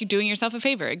 like you're doing yourself a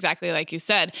favor, exactly like you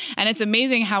said. And it's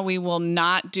amazing how we will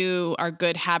not do our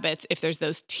good habits if there's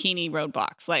those teeny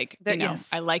roadblocks. Like,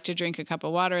 I like to drink a cup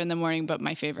of water in the morning, but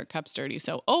my favorite cup's dirty.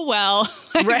 So, oh well.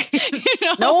 Right.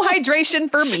 No hydration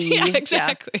for me. Yeah,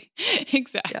 exactly. Yeah.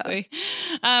 Exactly.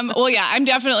 Yeah. I'm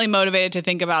definitely motivated to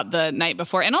think about the night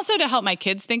before, and also to help my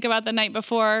kids think about the night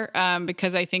before,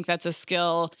 because I think that's a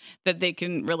skill that they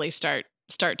can really start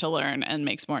to learn and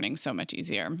makes mornings so much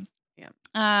easier.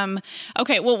 Yeah.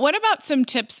 Okay. Well, what about some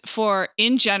tips for,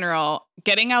 in general,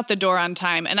 getting out the door on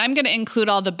time? And I'm going to include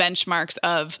all the benchmarks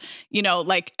of,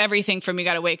 like everything from you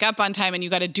got to wake up on time and you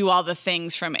got to do all the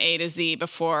things from A to Z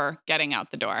before getting out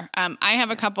the door. I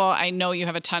have a couple. I know you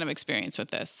have a ton of experience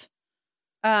with this.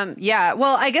 Yeah.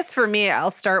 Well, I guess for me, I'll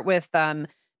start with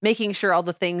making sure all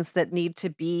the things that need to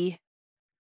be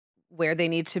where they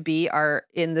need to be are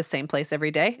in the same place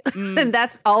every day. And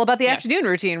that's all about the afternoon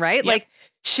routine, right? Yep. Like,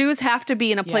 shoes have to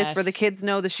be in a place where the kids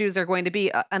know the shoes are going to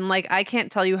be. And like, I can't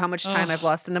tell you how much time I've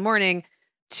lost in the morning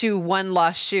to one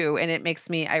lost shoe, and it makes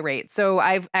me irate. So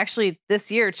I've actually this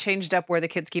year changed up where the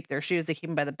kids keep their shoes. They keep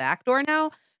them by the back door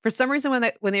now. For some reason,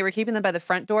 when they were keeping them by the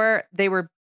front door, they were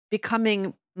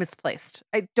becoming misplaced.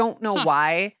 I don't know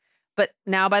why, but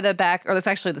now by the back, or that's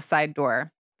actually the side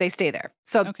door, they stay there.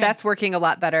 So Okay. that's working a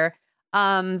lot better.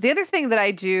 The other thing that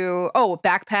I do,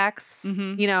 backpacks,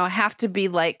 Mhm. have to be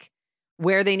like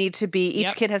where they need to be. Each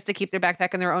Yep. kid has to keep their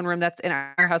backpack in their own room. That's in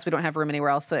our house. We don't have room anywhere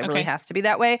else. So it really Okay. has to be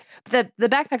that way. But the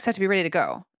backpacks have to be ready to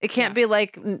go. It can't be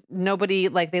like nobody,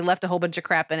 like they left a whole bunch of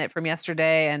crap in it from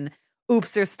yesterday and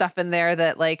oops, there's stuff in there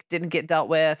that like didn't get dealt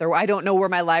with, or I don't know where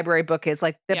my library book is.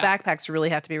 Like the Yeah. backpacks really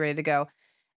have to be ready to go.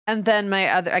 And then my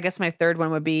third one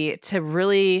would be to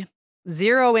really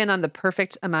zero in on the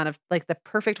perfect amount of like the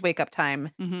perfect wake up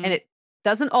time. Mhm. And it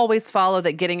doesn't always follow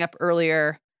that getting up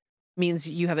earlier means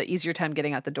you have an easier time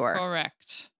getting out the door.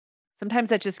 Correct. Sometimes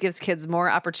that just gives kids more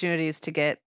opportunities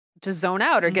to zone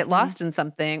out or get Mhm. lost in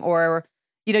something, or,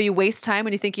 you waste time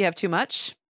when you think you have too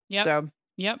much. Yep. So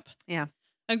Yep. yeah.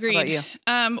 Agreed. How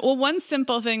about you? Well, one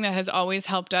simple thing that has always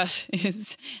helped us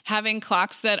is having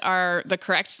clocks that are the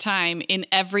correct time in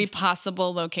every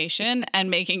possible location and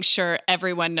making sure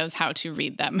everyone knows how to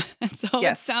read them. So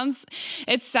Yes.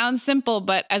 it sounds simple,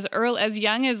 but as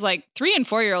young as like 3 and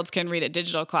 4 year olds can read a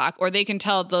digital clock, or they can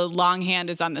tell the long hand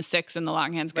is on the 6 and the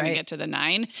long hand's going to get to the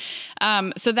 9.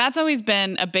 So that's always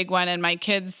been a big one. And my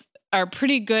kids are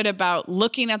pretty good about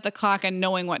looking at the clock and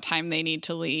knowing what time they need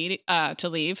to leave.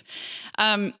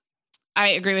 I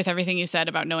agree with everything you said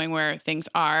about knowing where things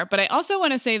are, but I also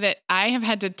want to say that I have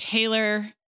had to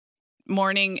tailor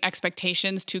morning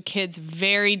expectations to kids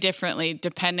very differently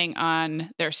depending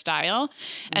on their style.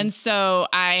 And so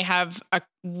I have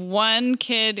one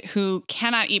kid who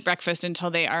cannot eat breakfast until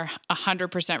they are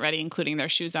 100% ready, including their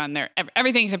shoes on,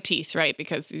 everything except teeth, right?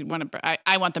 Because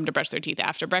I want them to brush their teeth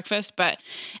after breakfast, but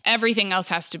everything else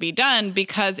has to be done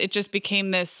because it just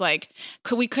became this like,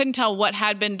 we couldn't tell what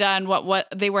had been done, what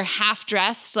they were half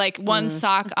dressed, like one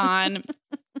sock on.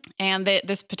 And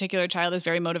this particular child is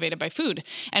very motivated by food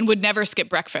and would never skip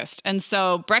breakfast. And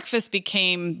so breakfast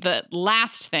became the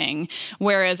last thing,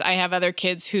 whereas I have other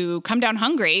kids who come down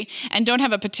hungry and don't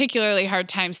have a particularly hard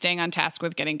time staying on task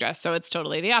with getting dressed. So it's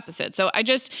totally the opposite. So I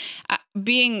just,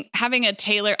 having a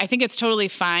tailor, I think it's totally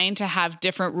fine to have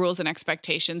different rules and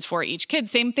expectations for each kid.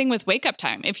 Same thing with wake up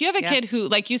time. If you have a kid who,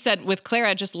 like you said, with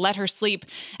Clara, just let her sleep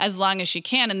as long as she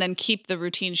can and then keep the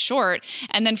routine short.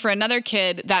 And then for another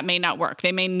kid, that may not work.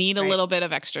 They may need a little bit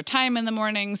of extra time in the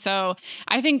morning. So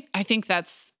I think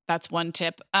that's one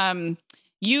tip.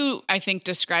 You, I think,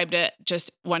 described it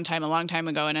just one time, a long time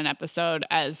ago in an episode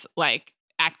as like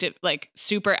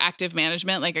super active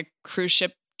management, like a cruise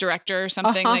ship director or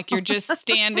something. Like you're just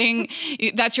standing.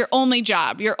 That's your only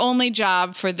job. Your only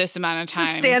job for this amount of time.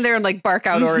 Just stand there and like bark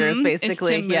out orders,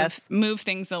 basically. Is to move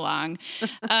things along.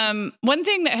 One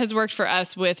thing that has worked for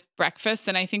us with breakfast,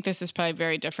 and I think this is probably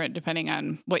very different depending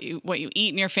on what you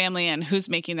eat in your family and who's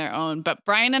making their own. But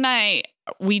Brian and I,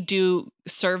 we do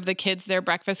serve the kids their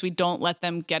breakfast. We don't let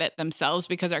them get it themselves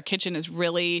because our kitchen is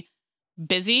really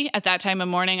busy at that time of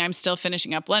morning. I'm still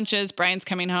finishing up lunches. Brian's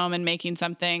coming home and making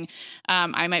something.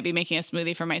 I might be making a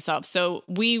smoothie for myself. So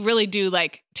we really do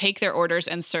like take their orders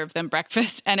and serve them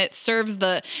breakfast, and it's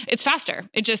faster.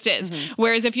 It just is.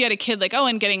 Whereas if you had a kid like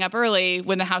Owen getting up early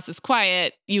when the house is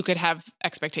quiet, you could have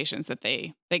expectations that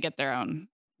they get their own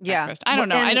breakfast. I don't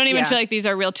know. I don't even feel like these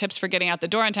are real tips for getting out the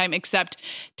door on time, except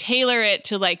tailor it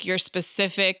to like your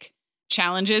specific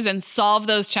challenges and solve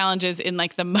those challenges in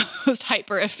like the most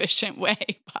hyper efficient way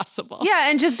possible. Yeah.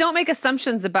 And just don't make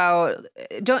assumptions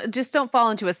don't fall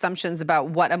into assumptions about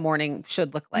what a morning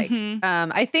should look like.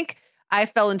 I think I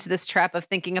fell into this trap of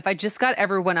thinking if I just got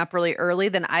everyone up really early,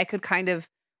 then I could kind of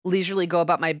leisurely go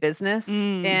about my business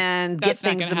and get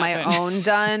things of my own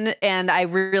done. And I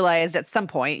realized at some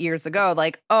point years ago,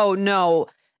 like, oh no,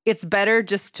 it's better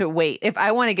just to wait. If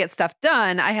I want to get stuff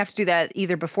done, I have to do that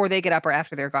either before they get up or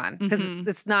after they're gone, because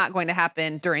it's not going to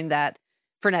happen during that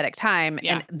frenetic time.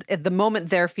 Yeah. And at the moment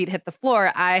their feet hit the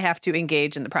floor, I have to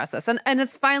engage in the process. And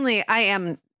it's finally, I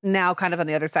am now kind of on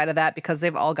the other side of that because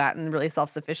they've all gotten really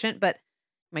self-sufficient, but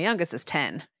my youngest is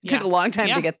 10. It took a long time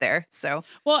to get there. So,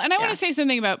 well, and I want to say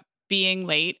something about being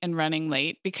late and running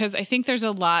late, because I think there's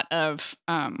a lot of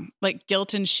like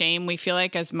guilt and shame. We feel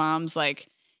like as moms, like,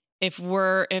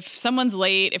 if someone's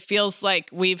late, it feels like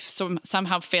we've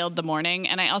somehow failed the morning.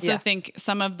 And I also think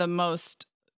some of the most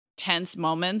tense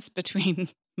moments between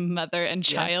mother and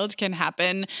child can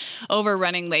happen over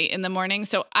running late in the morning.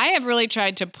 So I have really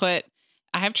tried,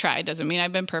 doesn't mean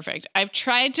I've been perfect. I've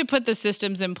tried to put the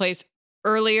systems in place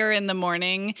earlier in the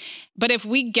morning. But if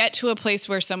we get to a place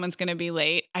where someone's going to be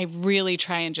late, I really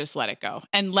try and just let it go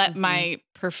and let my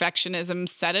perfectionism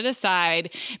set it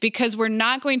aside, because we're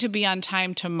not going to be on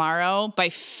time tomorrow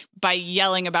by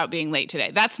yelling about being late today.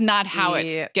 That's not how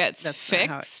it gets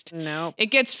fixed. No, it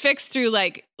gets fixed through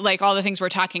like like all the things we're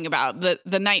talking about,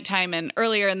 the nighttime and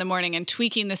earlier in the morning and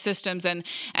tweaking the systems and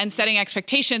setting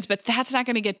expectations. But that's not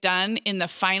going to get done in the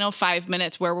final 5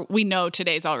 minutes where we know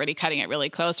today's already cutting it really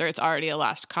close or it's already a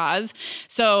lost cause.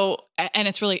 So, and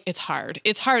it's hard.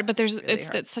 It's hard, but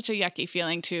it's such a yucky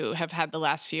feeling to have had the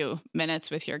last few minutes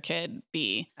with your kid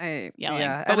be yelling.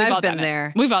 Yeah, but and I've been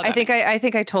there. We've all done it. I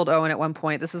think I told Owen at one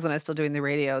point, this was when I was still doing the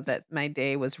radio, that my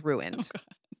day was ruined.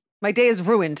 My day is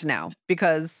ruined now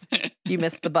because you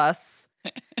missed the bus.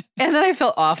 And then I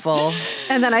felt awful.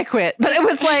 And then I quit. But it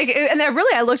was like,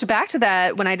 I looked back to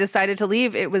that when I decided to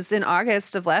leave. It was in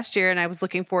August of last year and I was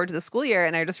looking forward to the school year.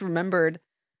 And I just remembered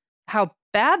how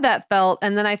bad that felt.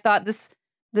 And then I thought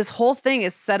this whole thing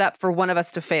is set up for one of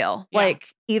us to fail. Yeah.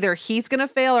 Like either he's going to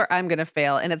fail or I'm going to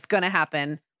fail. And it's going to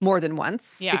happen more than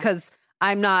once because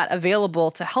I'm not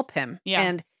available to help him. Yeah.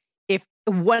 And if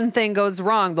one thing goes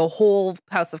wrong, the whole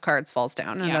house of cards falls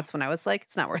down. And that's when I was like,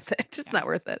 it's not worth it. It's not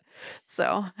worth it.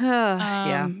 So,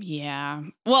 yeah.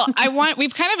 Well,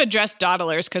 we've kind of addressed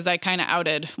dawdlers because I kind of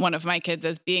outed one of my kids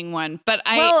as being one, but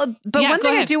one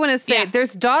thing I do want to say,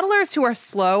 there's dawdlers who are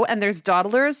slow and there's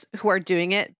dawdlers who are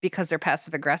doing it because they're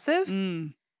passive aggressive.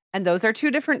 And those are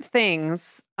two different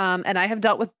things. And I have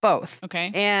dealt with both.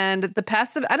 Okay. And the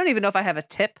passive, I don't even know if I have a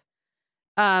tip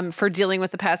for dealing with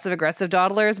the passive aggressive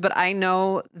dawdlers, but I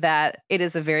know that it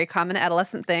is a very common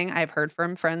adolescent thing. I've heard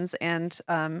from friends and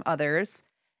others.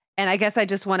 And I guess I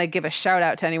just want to give a shout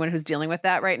out to anyone who's dealing with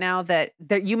that right now, that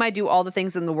you might do all the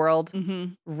things in the world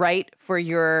right for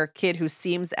your kid who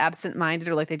seems absent-minded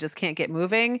or like they just can't get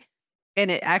moving. And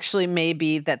it actually may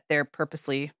be that they're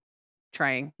purposely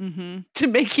trying to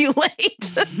make you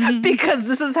late because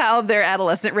this is how their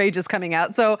adolescent rage is coming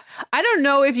out. So I don't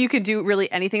know if you could do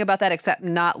really anything about that except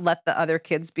not let the other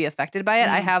kids be affected by it.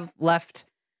 I have left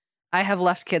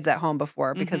kids at home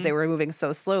before because they were moving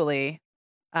so slowly.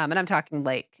 And I'm talking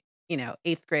like,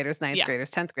 8th graders, 9th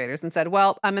graders, 10th graders, and said,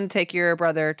 well, I'm going to take your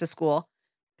brother to school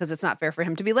because it's not fair for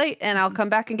him to be late and I'll come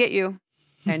back and get you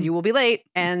and you will be late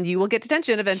and you will get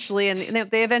detention eventually.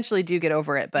 And they eventually do get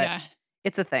over it, but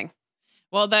it's a thing.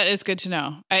 Well, that is good to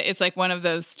know. It's like one of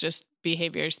those just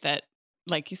behaviors that,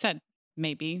 like you said,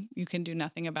 maybe you can do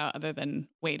nothing about other than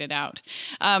wait it out.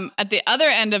 At the other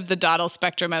end of the dawdle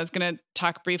spectrum, I was going to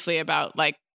talk briefly about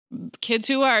like kids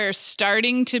who are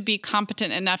starting to be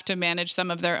competent enough to manage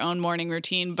some of their own morning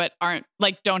routine, but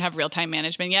don't have real time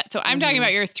management yet. So I'm talking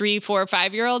about your 3, 4,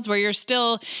 5-year-olds where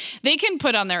they can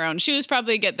put on their own shoes,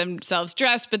 probably get themselves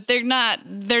dressed, but they're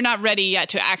not ready yet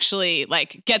to actually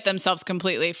like get themselves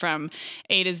completely from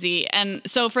A to Z. And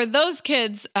so for those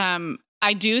kids,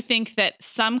 I do think that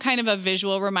some kind of a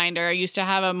visual reminder. I used to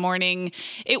have a morning,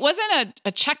 it wasn't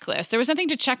a checklist. There was nothing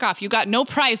to check off. You got no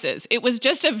prizes. It was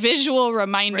just a visual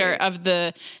reminder of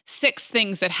the 6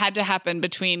 things that had to happen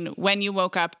between when you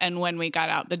woke up and when we got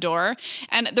out the door.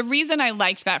 And the reason I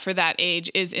liked that for that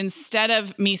age is instead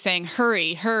of me saying,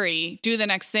 hurry, do the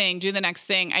next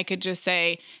thing, I could just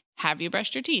say, have you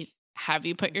brushed your teeth? Have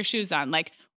you put your shoes on?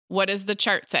 Like, what does the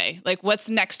chart say? Like, what's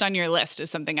next on your list is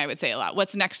something I would say a lot.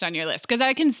 What's next on your list? Because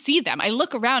I can see them. I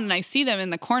look around and I see them in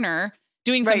the corner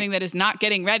doing something that is not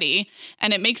getting ready.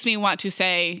 And it makes me want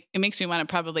to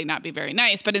probably not be very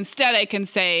nice, but instead I can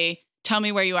say, tell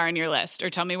me where you are in your list or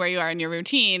tell me where you are in your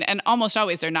routine. And almost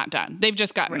always they're not done. They've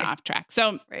just gotten off track.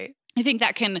 So I think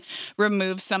that can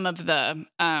remove some of the,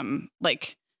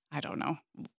 I don't know,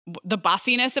 the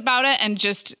bossiness about it and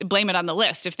just blame it on the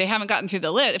list. If they haven't gotten through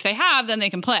the list, if they have, then they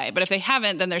can play. But if they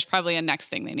haven't, then there's probably a next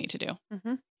thing they need to do.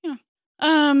 Yeah.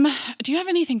 Do you have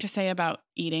anything to say about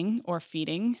eating or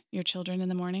feeding your children in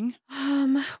the morning?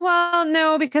 Well,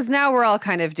 no, because now we're all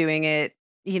kind of doing it,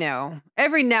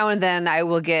 every now and then I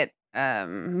will get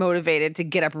motivated to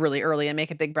get up really early and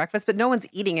make a big breakfast, but no one's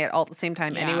eating it all at the same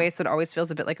time anyway. So it always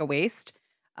feels a bit like a waste.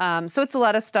 So it's a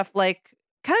lot of stuff like,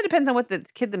 kind of depends on what the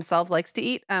kid themselves likes to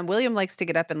eat. William likes to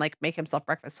get up and like make himself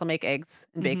breakfast. He'll make eggs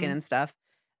and bacon and stuff.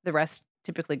 The rest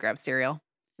typically grab cereal.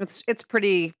 It's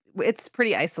pretty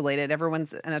isolated.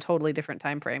 Everyone's in a totally different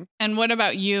time frame. And what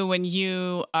about you when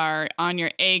you are on your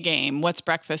A game? What's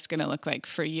breakfast going to look like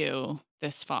for you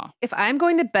this fall? If I'm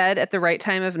going to bed at the right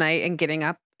time of night and getting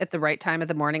up at the right time of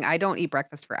the morning, I don't eat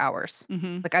breakfast for hours.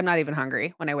 Like I'm not even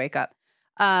hungry when I wake up.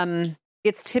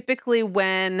 It's typically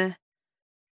when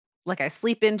I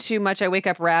sleep in too much, I wake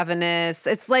up ravenous.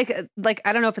 It's like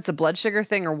I don't know if it's a blood sugar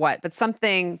thing or what, but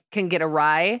something can get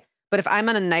awry. But if I'm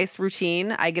on a nice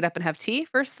routine, I get up and have tea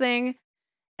first thing.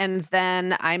 And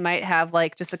then I might have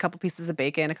like just a couple pieces of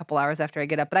bacon a couple hours after I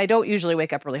get up. But I don't usually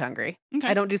wake up really hungry. Okay.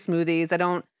 I don't do smoothies. I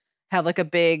don't have like a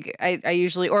big, I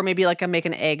usually, or maybe like I make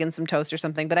an egg and some toast or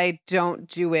something, but I don't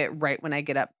do it right when I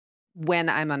get up when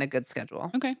I'm on a good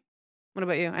schedule. Okay. What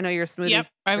about you? I know you're a smoothie. Yep,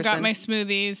 I've got person. my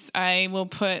smoothies. I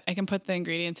can put the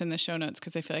ingredients in the show notes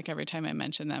because I feel like every time I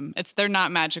mention them, they're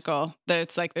not magical.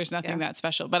 It's like there's nothing that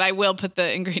special, but I will put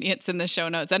the ingredients in the show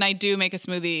notes. And I do make a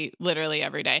smoothie literally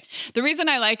every day. The reason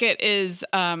I like it is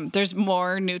there's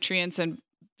more nutrients and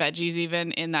veggies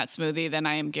even in that smoothie than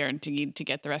I am guaranteed to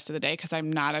get the rest of the day because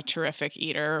I'm not a terrific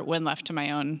eater when left to my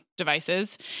own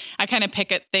devices. I kind of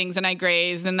pick at things and I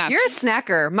graze, and that's You're a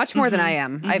snacker much more than I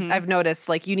am. I've noticed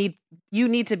like you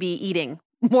need to be eating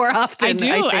more often. I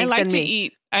do. I like to me.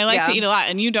 eat. I like to eat a lot,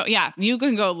 and you don't. Yeah, you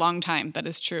can go a long time. That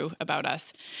is true about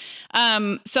us.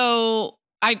 So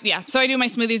I do my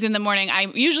smoothies in the morning. I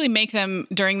usually make them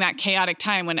during that chaotic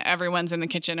time when everyone's in the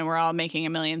kitchen and we're all making a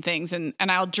million things, and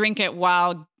I'll drink it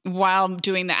while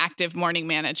doing the active morning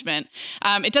management.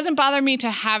 It doesn't bother me to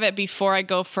have it before I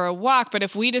go for a walk, but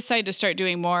if we decide to start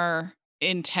doing more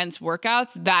intense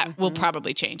workouts, that will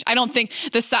probably change. I don't think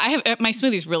my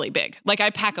smoothie's really big. Like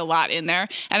I pack a lot in there,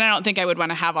 and I don't think I would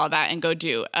want to have all that and go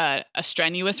do a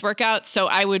strenuous workout. So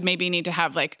I would maybe need to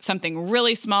have like something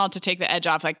really small to take the edge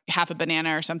off, like half a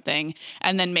banana or something,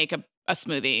 and then make a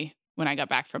smoothie when I got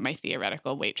back from my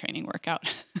theoretical weight training workout.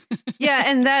 Yeah.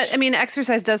 And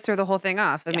exercise does throw the whole thing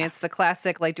off. I mean, it's the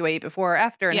classic, like, do I eat before or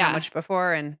after and how much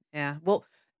before? And well,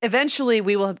 eventually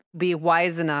we will be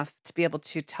wise enough to be able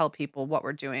to tell people what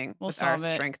we're doing with our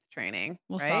strength training.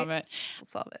 We'll right? solve it. We'll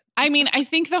solve it. I mean, I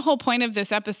think the whole point of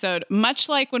this episode, much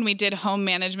like when we did home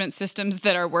management systems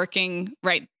that are working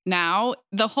right now,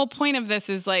 the whole point of this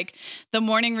is like the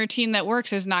morning routine that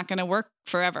works is not going to work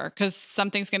forever because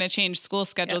something's going to change. School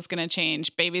schedule's going to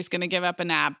change. Baby's going to give up a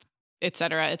nap, et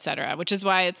cetera, which is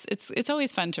why it's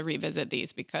always fun to revisit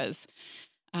these because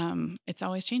it's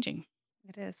always changing.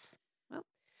 It is. Well,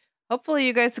 hopefully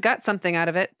you guys got something out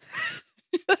of it.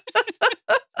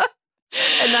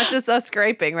 And not just us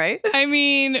scraping, right? I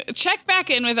mean, check back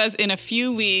in with us in a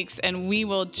few weeks and we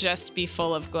will just be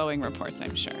full of glowing reports,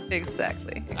 I'm sure.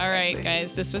 Exactly. All right,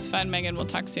 guys. This was fun, Megan. We'll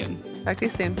talk soon. Talk to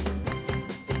you soon.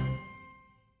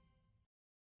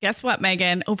 Guess what,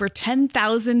 Megan? Over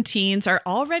 10,000 teens are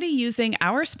already using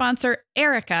our sponsor,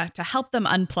 Erica, to help them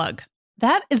unplug.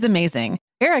 That is amazing.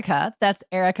 Erica, that's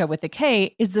Erica with a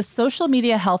K, is the social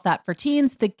media health app for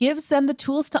teens that gives them the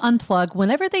tools to unplug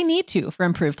whenever they need to for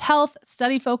improved health,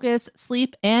 study focus,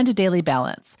 sleep, and daily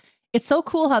balance. It's so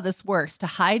cool how this works to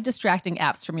hide distracting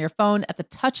apps from your phone at the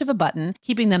touch of a button,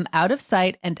 keeping them out of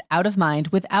sight and out of mind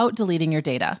without deleting your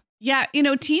data. Yeah,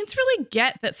 teens really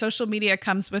get that social media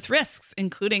comes with risks,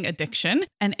 including addiction,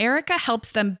 and Erica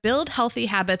helps them build healthy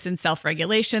habits and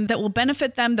self-regulation that will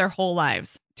benefit them their whole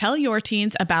lives. Tell your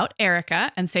teens about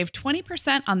Erica and save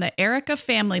 20% on the Erica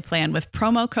family plan with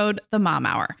promo code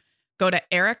TheMomHour. Go to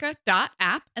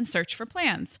erica.app and search for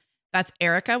plans. That's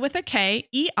Erica with a K,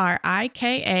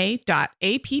 ERIKA.app,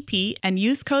 and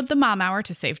use code TheMomHour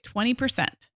to save 20%.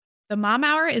 The Mom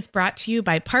Hour is brought to you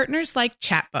by partners like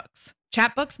Chatbooks.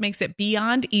 Chatbooks makes it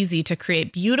beyond easy to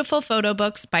create beautiful photo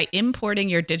books by importing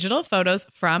your digital photos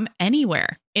from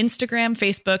anywhere. Instagram,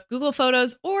 Facebook, Google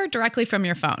Photos, or directly from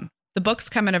your phone. The books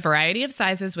come in a variety of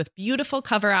sizes with beautiful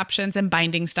cover options and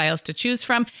binding styles to choose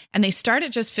from, and they start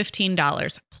at just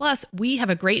 $15. Plus, we have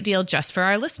a great deal just for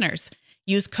our listeners.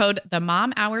 Use code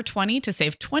TheMomHour20 to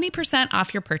save 20%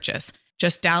 off your purchase.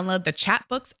 Just download the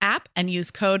Chatbooks app and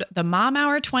use code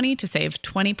TheMomHour20 to save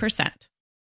 20%.